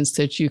confidence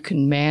that you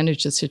can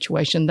manage the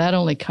situation. That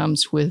only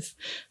comes with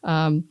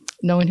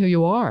knowing who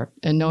you are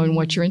and knowing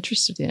what you're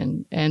interested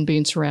in, and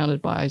being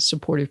surrounded by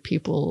supportive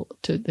people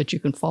that you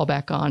can fall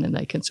back on, and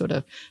they can sort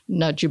of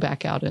nudge you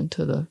back out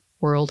into the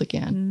world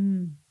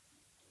again.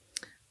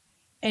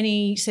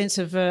 Any sense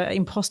of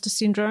imposter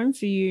syndrome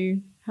for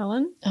you,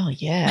 Helen? Oh,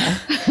 yeah.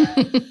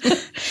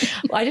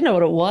 Well, I didn't know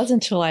what it was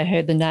until I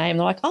heard the name.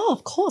 They're like, oh,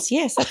 of course,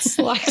 yes, that's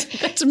like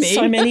that's me.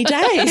 So many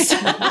days.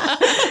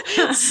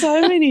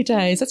 So many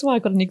days. That's why I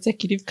got an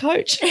executive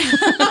coach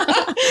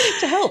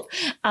to help.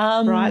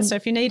 Right, so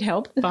if you need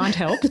help, find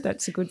help.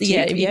 That's a good tip.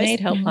 Yeah, if you need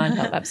help, find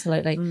help,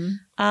 absolutely.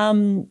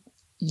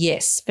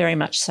 Yes, very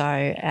much so.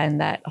 And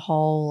that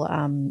whole,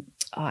 am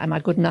I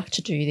good enough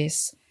to do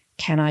this?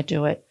 Can I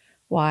do it?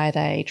 Why are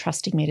they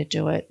trusting me to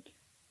do it?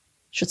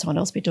 Should someone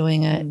else be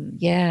doing it?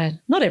 Yeah,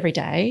 not every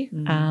day,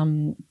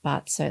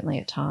 but certainly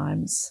at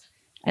times.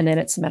 And then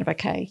it's a matter of,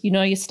 okay, you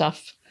know your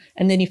stuff,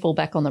 and then you fall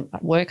back on the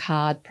work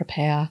hard,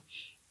 prepare,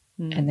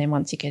 and then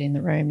once you get in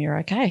the room, you're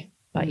okay.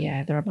 But,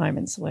 yeah, there are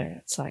moments where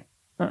it's like,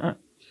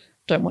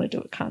 don't want to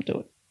do it, can't do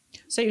it.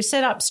 So you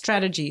set up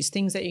strategies,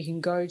 things that you can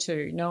go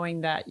to,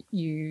 knowing that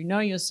you know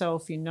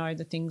yourself, you know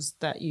the things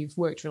that you've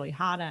worked really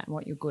hard at and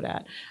what you're good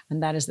at,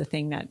 and that is the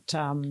thing that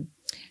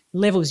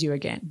levels you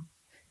again.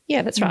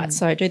 Yeah, that's right.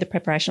 So I do the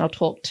preparation. I'll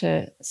talk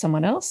to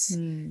someone else.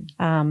 Even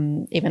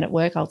at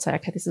work, I'll say,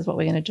 okay, this is what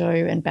we're going to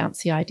do, and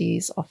bounce the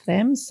ideas off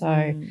them.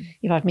 So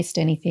if I've missed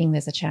anything,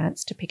 there's a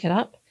chance to pick it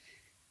up.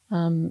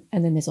 And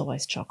then there's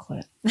always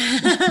chocolate. There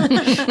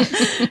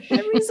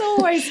is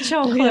always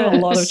chocolate. We have a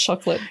lot of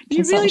chocolate.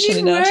 You really did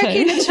in our work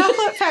team. in a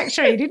chocolate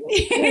factory, didn't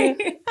you?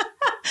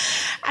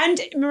 And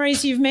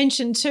Maurice, you've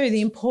mentioned too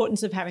the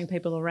importance of having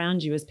people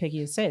around you, as Peggy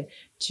has said,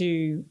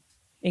 to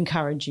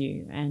encourage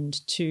you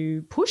and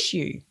to push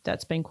you.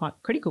 That's been quite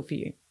critical for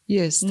you.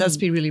 Yes, that's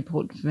been really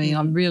important for me.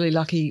 I'm really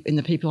lucky in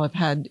the people I've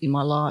had in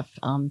my life,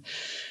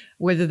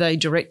 whether they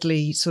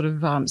directly sort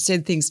of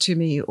said things to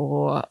me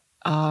or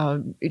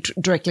it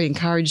directly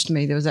encouraged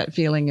me. There was that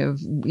feeling of,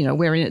 you know,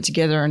 we're in it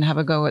together and have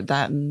a go at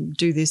that and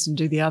do this and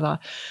do the other.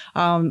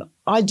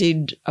 I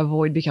did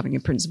avoid becoming a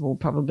principal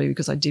probably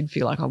because I did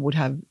feel like I would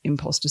have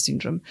imposter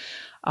syndrome.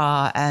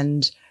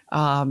 And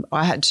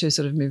I had to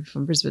sort of move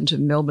from Brisbane to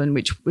Melbourne,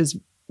 which was,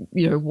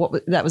 you know,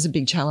 that was a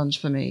big challenge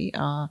for me,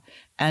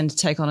 and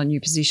take on a new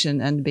position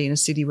and be in a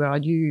city where I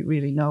knew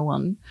really no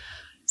one.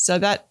 So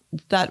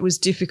that was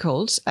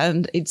difficult,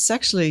 and it's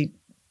actually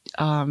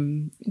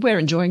we're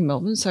enjoying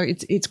Melbourne, so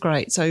it's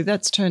great. So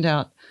that's turned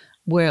out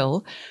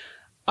well.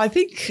 I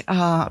think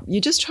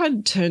you just try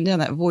to turn down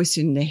that voice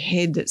in the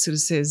head that sort of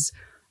says,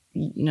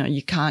 you know,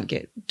 you can't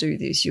do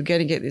this, you're going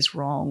to get this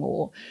wrong,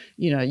 or,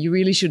 you know, you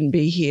really shouldn't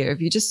be here. If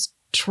you just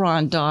try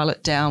and dial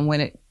it down when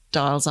it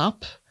dials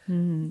up.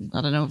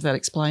 I don't know if that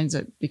explains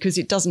it, because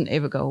it doesn't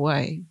ever go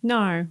away.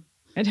 No,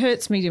 it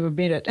hurts me to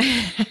admit it.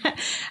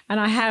 And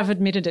I have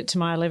admitted it to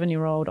my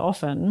 11-year-old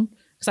often,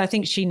 because I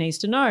think she needs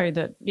to know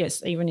that,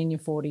 yes, even in your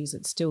 40s,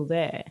 it's still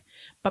there.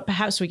 But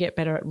perhaps we get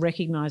better at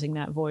recognising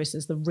that voice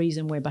as the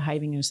reason we're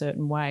behaving in a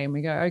certain way. And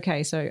we go,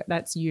 okay, so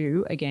that's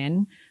you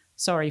again.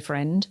 Sorry,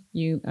 friend,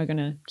 you are going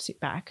to sit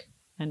back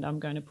and I'm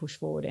going to push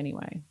forward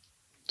anyway.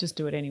 Just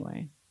do it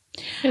anyway.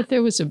 Yeah,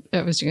 there was a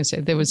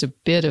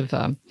bit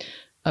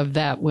of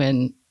that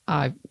when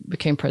I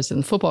became president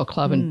of the football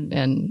club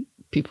and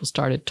people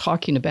started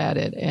talking about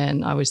it.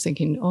 And I was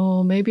thinking,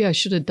 oh, maybe I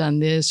should have done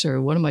this,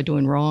 or what am I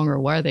doing wrong, or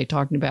why are they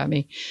talking about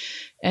me?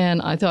 And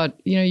I thought,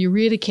 you know, you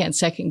really can't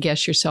second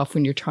guess yourself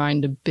when you're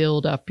trying to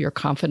build up your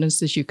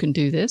confidence that you can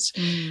do this.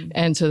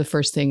 And so the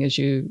first thing is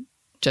you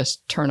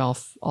just turn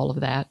off all of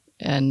that.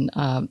 And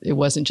it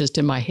wasn't just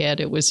in my head;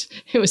 it was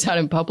out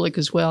in public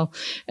as well.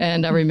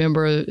 And I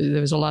remember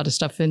there was a lot of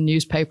stuff in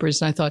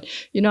newspapers, and I thought,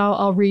 you know,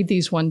 I'll read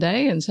these one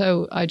day. And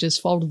so I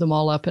just folded them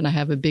all up, and I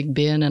have a big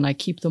bin, and I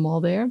keep them all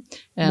there.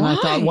 And Why? I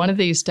thought one of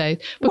these days,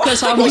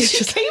 because Why would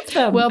you keep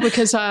them? Well,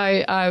 because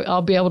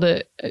I'll be able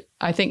to.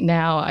 I think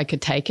now I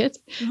could take it.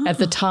 At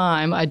the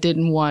time, I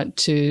didn't want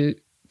to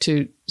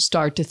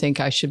start to think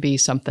I should be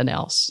something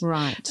else.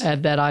 Right.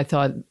 That I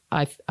thought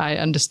I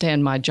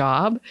understand my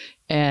job,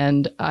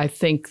 and I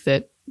think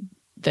that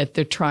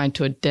they're trying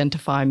to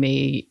identify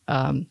me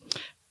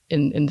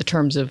in the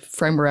terms of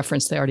frame of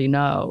reference they already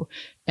know,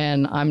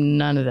 and I'm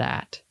none of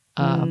that.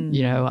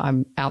 You know,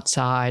 I'm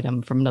outside.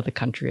 I'm from another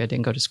country. I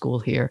didn't go to school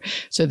here,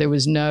 so there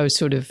was no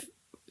sort of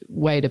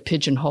way to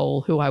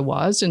pigeonhole who I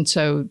was. And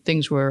so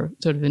things were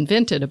sort of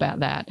invented about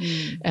that.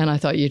 And I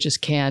thought you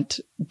just can't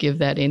give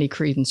that any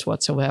credence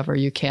whatsoever.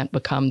 You can't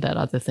become that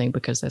other thing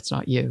because that's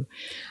not you.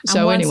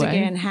 So once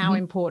again, how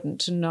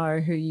important to know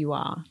who you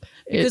are.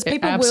 Because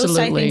people will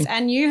say things,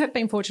 and you have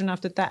been fortunate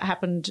enough that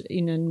happened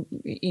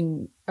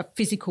in a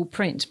physical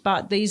print.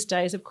 But these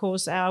days, of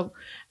course, our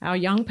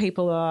young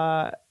people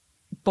are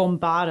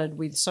bombarded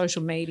with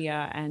social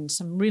media, and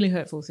some really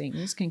hurtful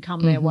things can come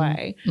their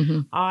way.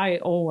 I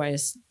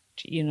always,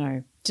 you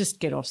know, just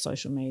get off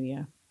social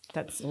media.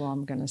 That's all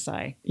I'm going to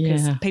say.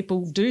 Because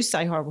people do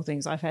say horrible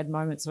things. I've had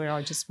moments where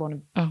I just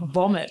want to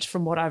vomit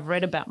from what I've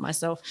read about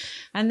myself.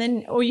 And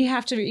then, or you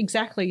have to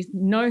exactly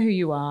know who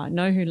you are,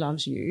 know who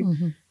loves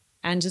you,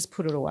 and just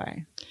put it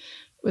away.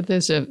 Well,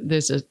 there's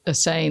a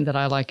saying that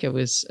I like. It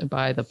was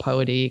by the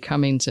poet E.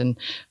 Cummings, and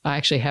I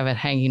actually have it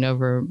hanging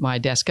over my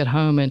desk at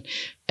home. And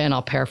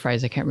I'll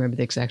paraphrase. I can't remember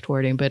the exact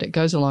wording, but it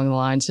goes along the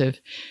lines of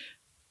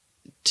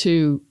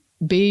to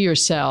be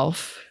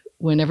yourself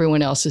when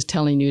everyone else is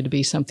telling you to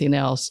be something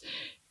else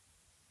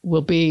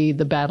will be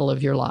the battle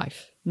of your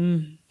life.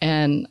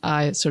 And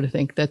I sort of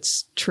think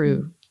that's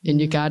true.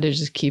 And you got to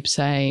just keep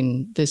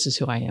saying, this is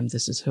who I am.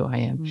 This is who I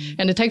am.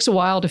 And it takes a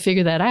while to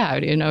figure that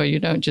out. You know,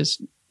 you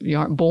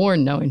aren't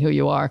born knowing who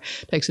you are.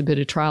 It takes a bit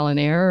of trial and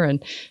error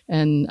and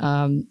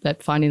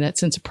that finding that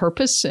sense of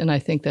purpose. And I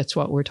think that's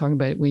what we're talking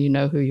about when you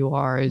know who you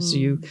are is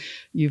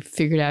you've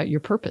figured out your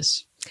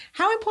purpose.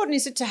 How important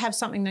is it to have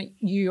something that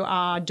you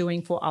are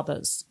doing for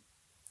others?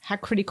 How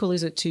critical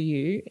is it to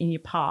you in your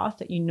path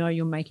that you know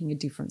you're making a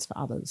difference for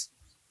others?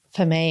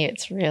 For me,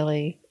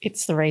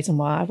 it's the reason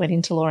why I went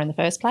into law in the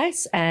first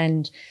place.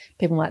 And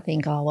people might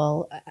think, oh,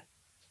 well,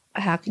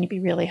 how can you be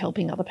really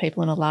helping other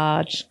people in a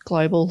large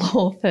global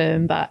law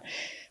firm? But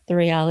the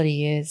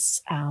reality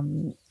is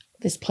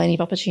there's plenty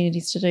of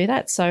opportunities to do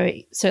that. So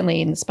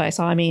certainly in the space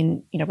I'm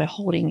in, we're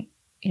holding,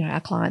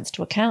 our clients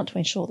to account to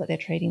ensure that they're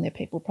treating their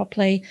people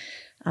properly.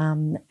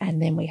 And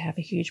then we have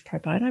a huge pro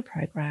bono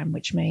program,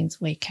 which means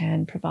we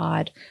can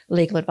provide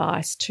legal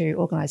advice to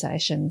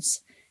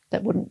organisations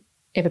that wouldn't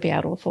ever be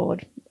able to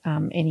afford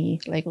any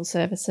legal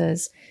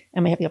services.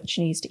 And we have the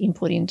opportunities to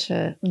input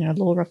into,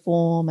 law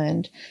reform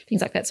and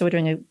things like that. So we're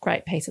doing a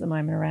great piece at the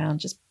moment around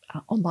just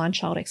online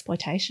child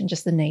exploitation,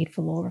 just the need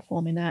for law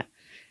reform in that,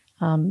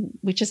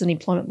 which as an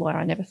employment lawyer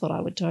I never thought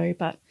I would do,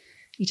 but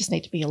you just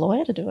need to be a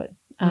lawyer to do it.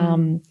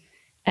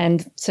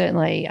 And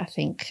certainly I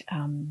think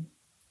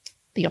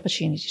the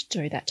opportunity to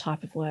do that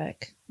type of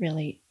work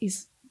really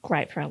is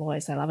great for our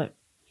lawyers. They love it.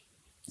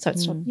 So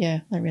it's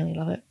they really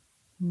love it.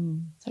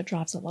 So it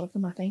drives a lot of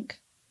them, I think.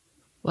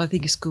 Well, I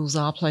think schools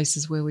are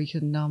places where we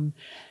can,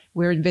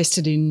 we're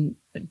invested in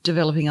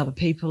developing other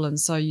people. And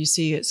so you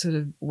see it sort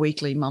of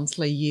weekly,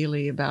 monthly,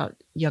 yearly about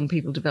young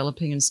people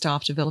developing and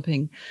staff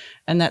developing.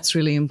 And that's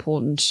really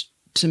important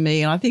to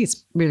me. And I think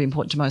it's really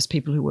important to most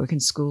people who work in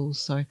schools.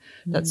 So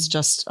that's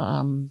just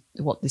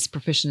what this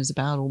profession is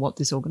about, or what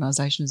this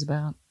organisation is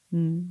about.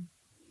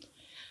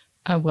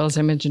 Well, as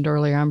I mentioned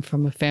earlier, I'm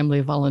from a family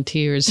of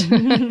volunteers,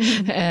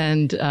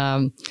 and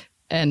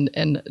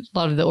a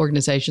lot of the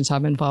organizations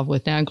I'm involved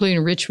with now,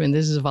 including Richmond,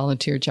 this is a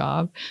volunteer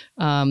job.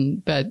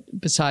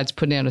 But besides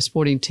putting out a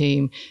sporting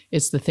team,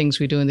 it's the things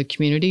we do in the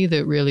community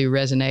that really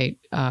resonate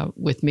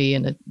with me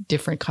in a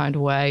different kind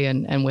of way,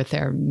 and with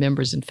our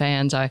members and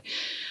fans.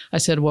 I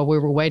said, well, we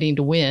were waiting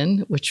to win,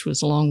 which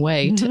was a long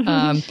wait.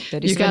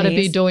 You got to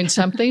be doing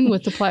something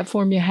with the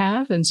platform you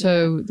have. And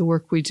so the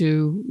work we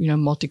do,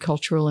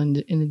 multicultural and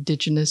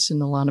Indigenous in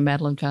the Lana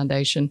Madeline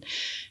Foundation.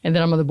 And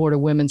then I'm on the board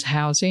of Women's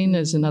Housing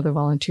as another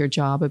volunteer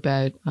job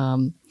about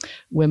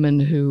women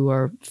who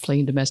are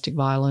fleeing domestic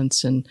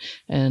violence, and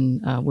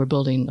we're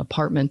building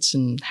apartments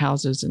and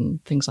houses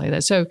and things like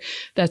that. So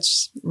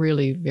that's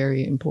really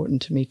very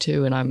important to me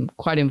too. And I'm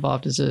quite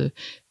involved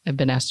I've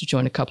been asked to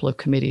join a couple of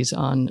committees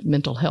on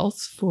mental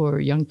health for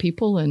young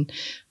people. And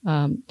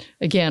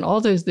again, all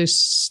those,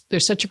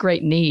 there's such a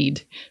great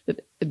need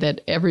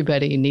that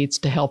everybody needs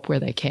to help where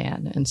they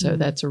can. And so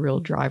that's a real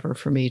driver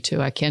for me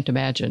too. I can't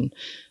imagine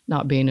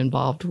not being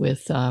involved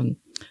with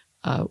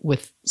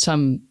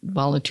some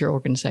volunteer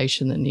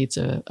organization that needs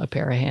a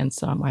pair of hands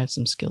that might have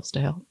some skills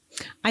to help.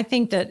 I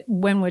think that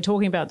when we're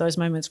talking about those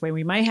moments where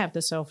we may have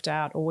the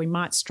self-doubt, or we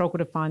might struggle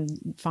to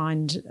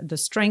find the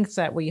strength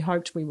that we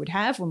hoped we would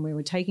have when we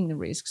were taking the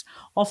risks,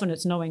 often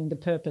it's knowing the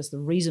purpose, the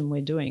reason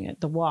we're doing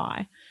it, the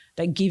why,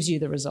 that gives you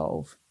the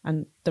resolve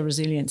and the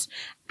resilience.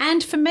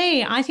 And for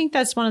me, I think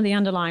that's one of the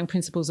underlying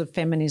principles of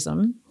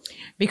feminism,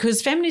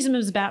 because feminism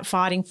is about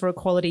fighting for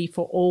equality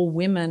for all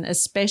women,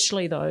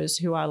 especially those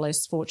who are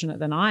less fortunate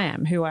than I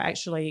am, who are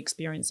actually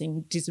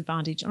experiencing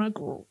disadvantage on a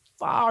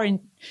far in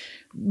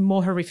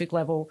more horrific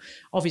level,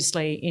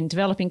 obviously in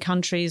developing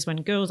countries, when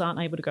girls aren't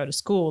able to go to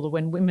school, or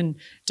when women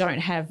don't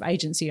have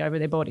agency over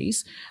their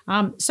bodies.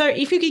 So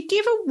if you could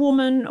give a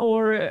woman,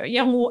 or a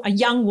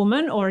young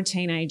woman or a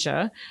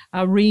teenager,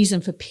 a reason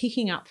for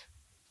picking up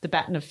the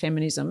baton of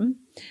feminism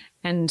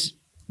and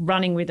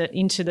running with it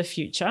into the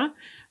future,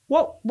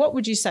 what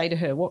would you say to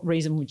her? What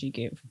reason would you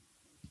give?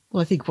 Well,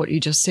 I think what you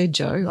just said,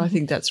 Jo, I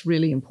think that's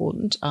really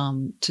important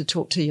to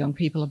talk to young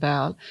people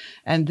about.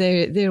 And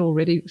they're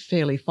already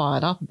fairly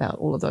fired up about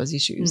all of those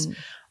issues.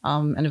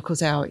 And, of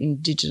course, our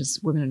Indigenous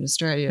women in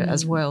Australia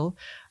as well.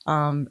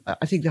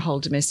 I think the whole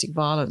domestic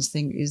violence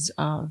thing is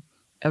a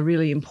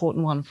really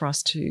important one for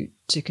us to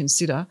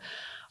consider.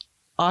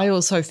 I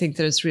also think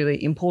that it's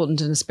really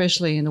important, and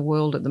especially in the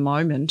world at the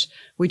moment,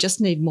 we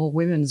just need more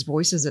women's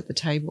voices at the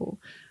table,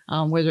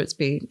 whether it's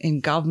been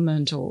in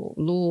government or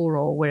law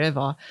or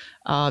wherever,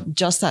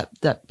 just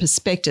that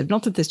perspective,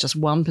 not that there's just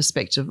one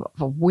perspective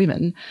of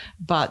women,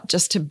 but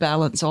just to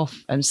balance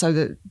off, and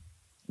so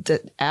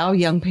that our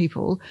young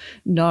people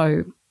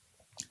know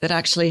that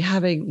actually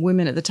having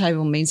women at the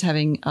table means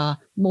having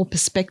more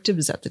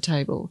perspectives at the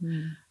table.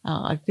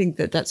 I think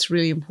that that's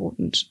really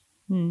important.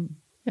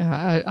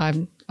 Yeah,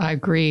 I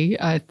agree.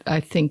 I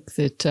think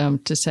that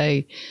to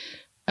say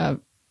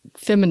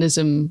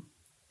feminism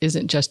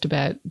isn't just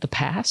about the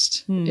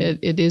past.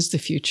 It is the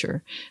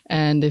future.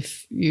 And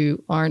if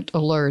you aren't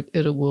alert,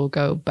 it will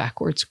go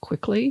backwards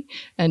quickly.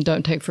 And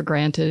don't take for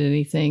granted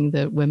anything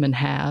that women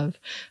have.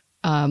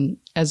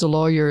 As a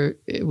lawyer,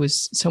 it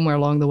was somewhere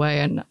along the way,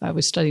 and I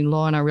was studying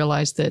law, and I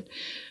realized that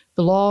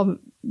the law,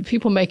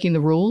 people making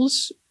the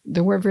rules,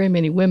 there weren't very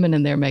many women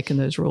in there making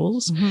those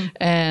rules,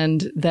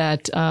 and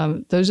that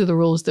those are the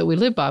rules that we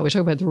live by. We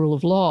talk about the rule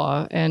of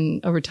law,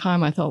 and over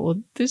time I thought,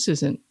 well, this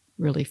isn't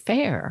really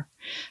fair.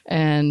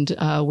 And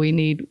we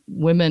need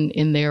women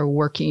in there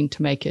working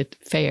to make it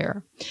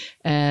fair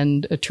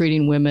and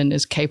treating women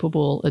as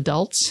capable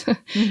adults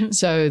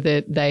so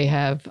that they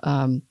have,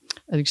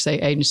 like say,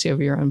 agency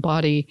over your own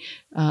body,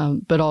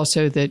 but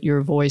also that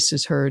your voice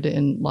is heard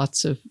in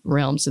lots of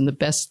realms. And the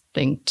best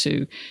thing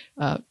to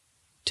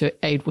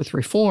aid with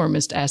reform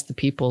is to ask the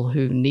people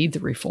who need the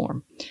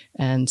reform.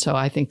 And so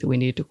I think that we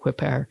need to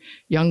equip our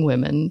young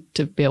women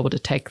to be able to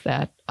take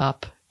that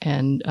up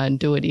and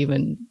do it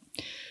even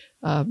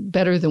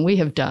better than we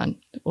have done,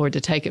 or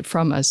to take it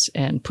from us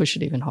and push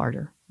it even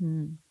harder.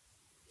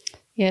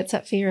 Yeah, it's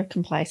that fear of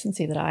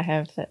complacency that I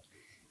have, that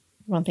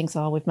everyone thinks,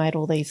 oh, we've made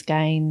all these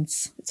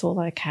gains, it's all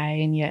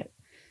okay, and yet,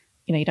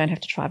 you don't have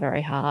to try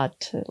very hard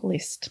to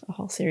list a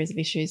whole series of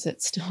issues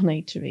that still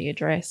need to be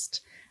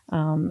addressed.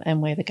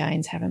 And where the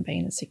gains haven't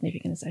been as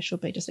significant as they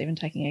should be, just even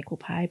taking equal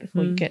pay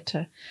before you get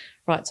to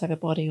rights over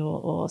body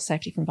or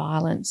safety from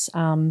violence.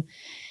 And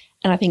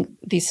I think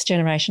this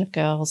generation of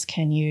girls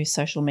can use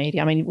social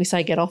media. I mean, we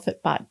say get off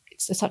it, but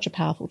it's such a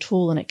powerful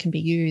tool, and it can be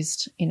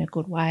used in a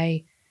good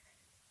way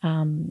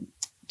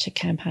to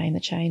campaign the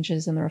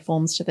changes and the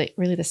reforms to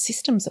the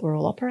systems that we're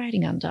all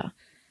operating under,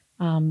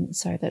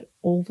 so that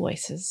all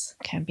voices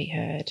can be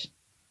heard.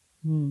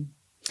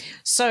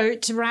 So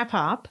to wrap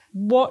up,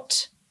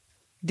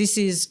 this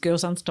is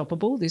Girls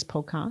Unstoppable, this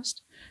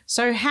podcast.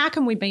 So how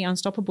can we be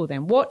unstoppable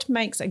then? What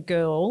makes a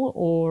girl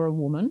or a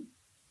woman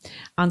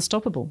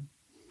unstoppable?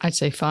 I'd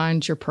say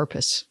find your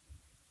purpose.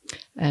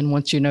 And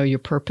once you know your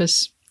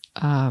purpose,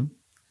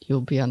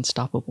 you'll be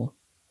unstoppable.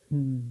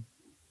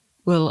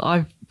 Well,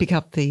 I've picked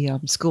up the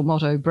school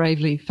motto,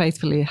 bravely,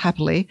 faithfully,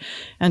 happily,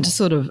 and to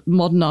sort of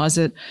modernise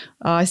it,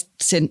 I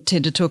tend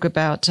to talk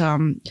about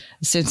a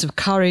sense of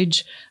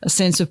courage, a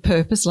sense of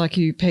purpose, like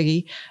you,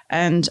 Peggy,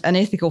 and an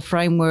ethical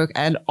framework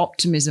and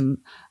optimism,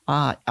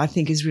 I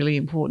think is really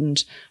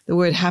important. The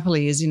word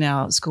happily is in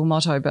our school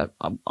motto, but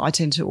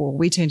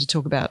we tend to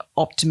talk about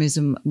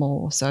optimism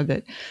more, so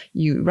that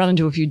you run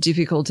into a few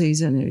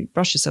difficulties and you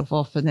brush yourself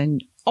off, and then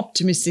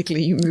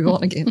optimistically you move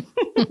on again.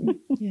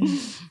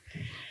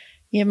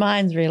 Yeah,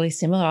 mine's really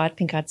similar. I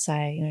think I'd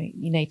say,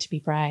 you need to be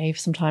brave.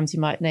 Sometimes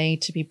you might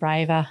need to be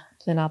braver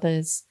than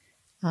others.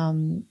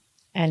 And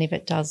if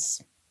it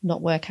does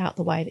not work out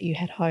the way that you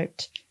had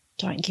hoped,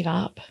 don't give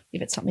up.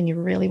 If it's something you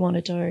really want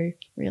to do,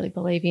 really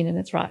believe in, and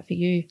it's right for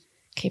you,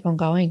 keep on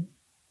going.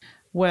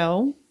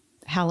 Well,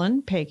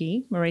 Helen,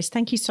 Peggy, Maurice,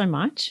 thank you so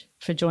much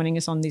for joining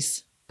us on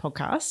this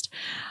podcast.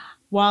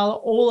 While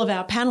all of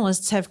our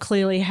panellists have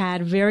clearly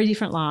had very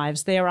different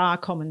lives, there are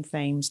common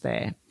themes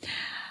there.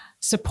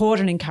 Support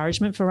and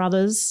encouragement for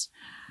others,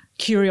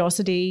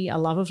 curiosity, a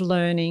love of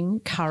learning,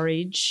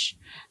 courage,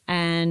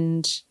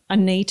 and a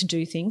need to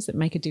do things that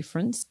make a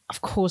difference.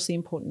 Of course, the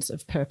importance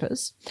of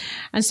purpose.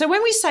 And so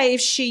when we say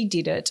if she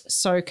did it,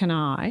 so can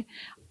I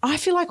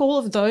feel like all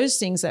of those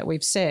things that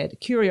we've said,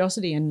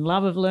 curiosity and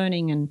love of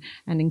learning and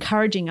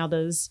encouraging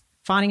others,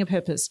 finding a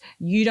purpose,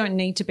 you don't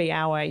need to be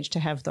our age to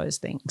have those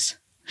things.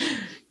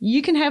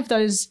 You can have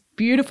those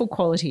beautiful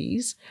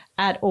qualities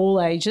at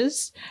all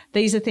ages.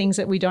 These are things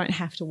that we don't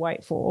have to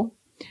wait for.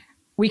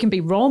 We can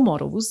be role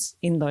models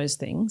in those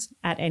things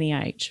at any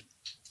age.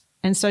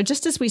 And so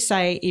just as we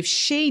say, if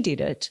she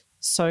did it,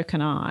 so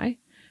can I,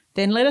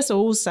 then let us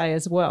all say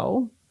as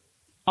well,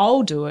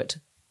 I'll do it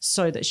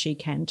so that she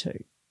can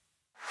too.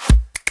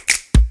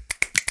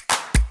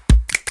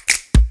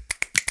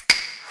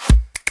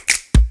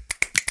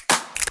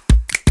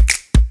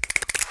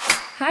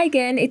 Hi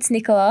again, it's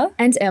Nicola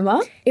and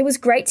Emma. It was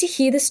great to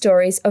hear the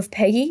stories of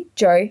Peggy,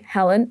 Jo,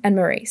 Helen and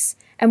Maurice,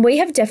 and we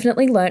have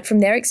definitely learnt from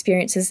their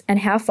experiences and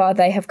how far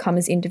they have come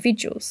as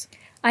individuals.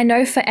 I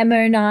know for Emma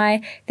and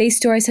I, these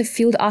stories have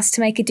fueled us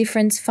to make a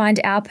difference,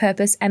 find our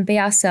purpose and be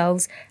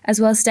ourselves,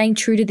 as well as staying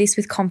true to this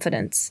with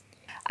confidence.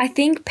 I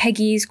think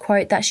Peggy's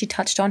quote that she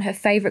touched on, her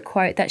favourite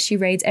quote that she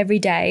reads every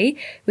day,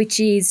 which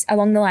is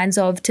along the lines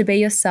of, to be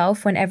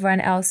yourself when everyone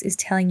else is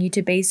telling you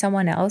to be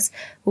someone else,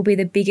 will be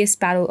the biggest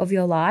battle of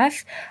your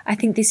life. I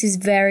think this is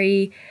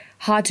very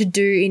hard to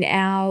do in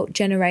our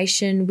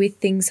generation with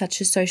things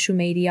such as social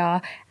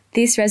media.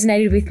 This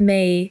resonated with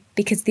me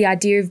because the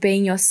idea of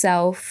being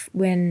yourself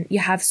when you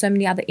have so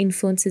many other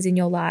influences in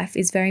your life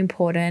is very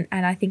important,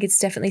 and I think it's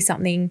definitely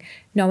something,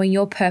 knowing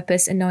your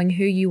purpose and knowing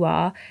who you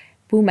are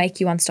will make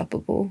you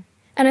unstoppable.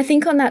 And I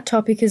think on that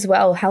topic as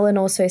well, Helen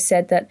also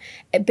said that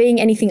being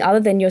anything other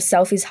than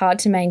yourself is hard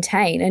to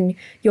maintain, and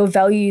your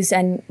values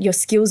and your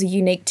skills are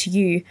unique to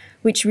you,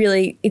 which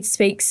really, it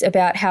speaks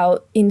about how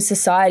in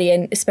society,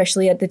 and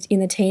especially in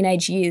the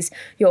teenage years,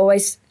 you're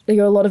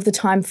a lot of the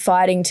time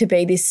fighting to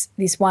be this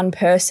one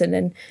person.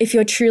 And if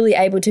you're truly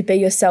able to be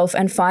yourself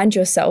and find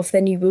yourself,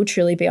 then you will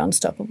truly be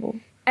unstoppable.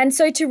 And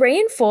so to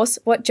reinforce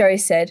what Jo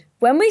said,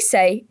 when we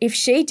say, if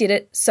she did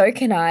it, so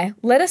can I,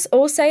 let us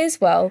all say as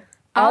well,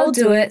 I'll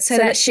do it so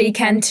that she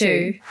can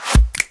too.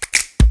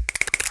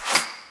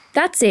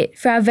 That's it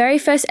for our very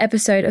first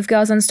episode of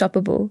Girls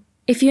Unstoppable.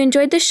 If you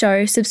enjoyed the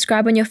show,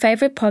 subscribe on your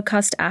favourite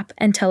podcast app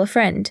and tell a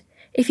friend.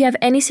 If you have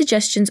any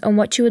suggestions on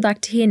what you would like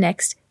to hear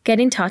next, get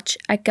in touch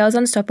at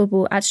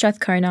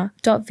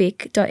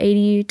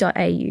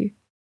girlsunstoppable@strathcona.vic.edu.au.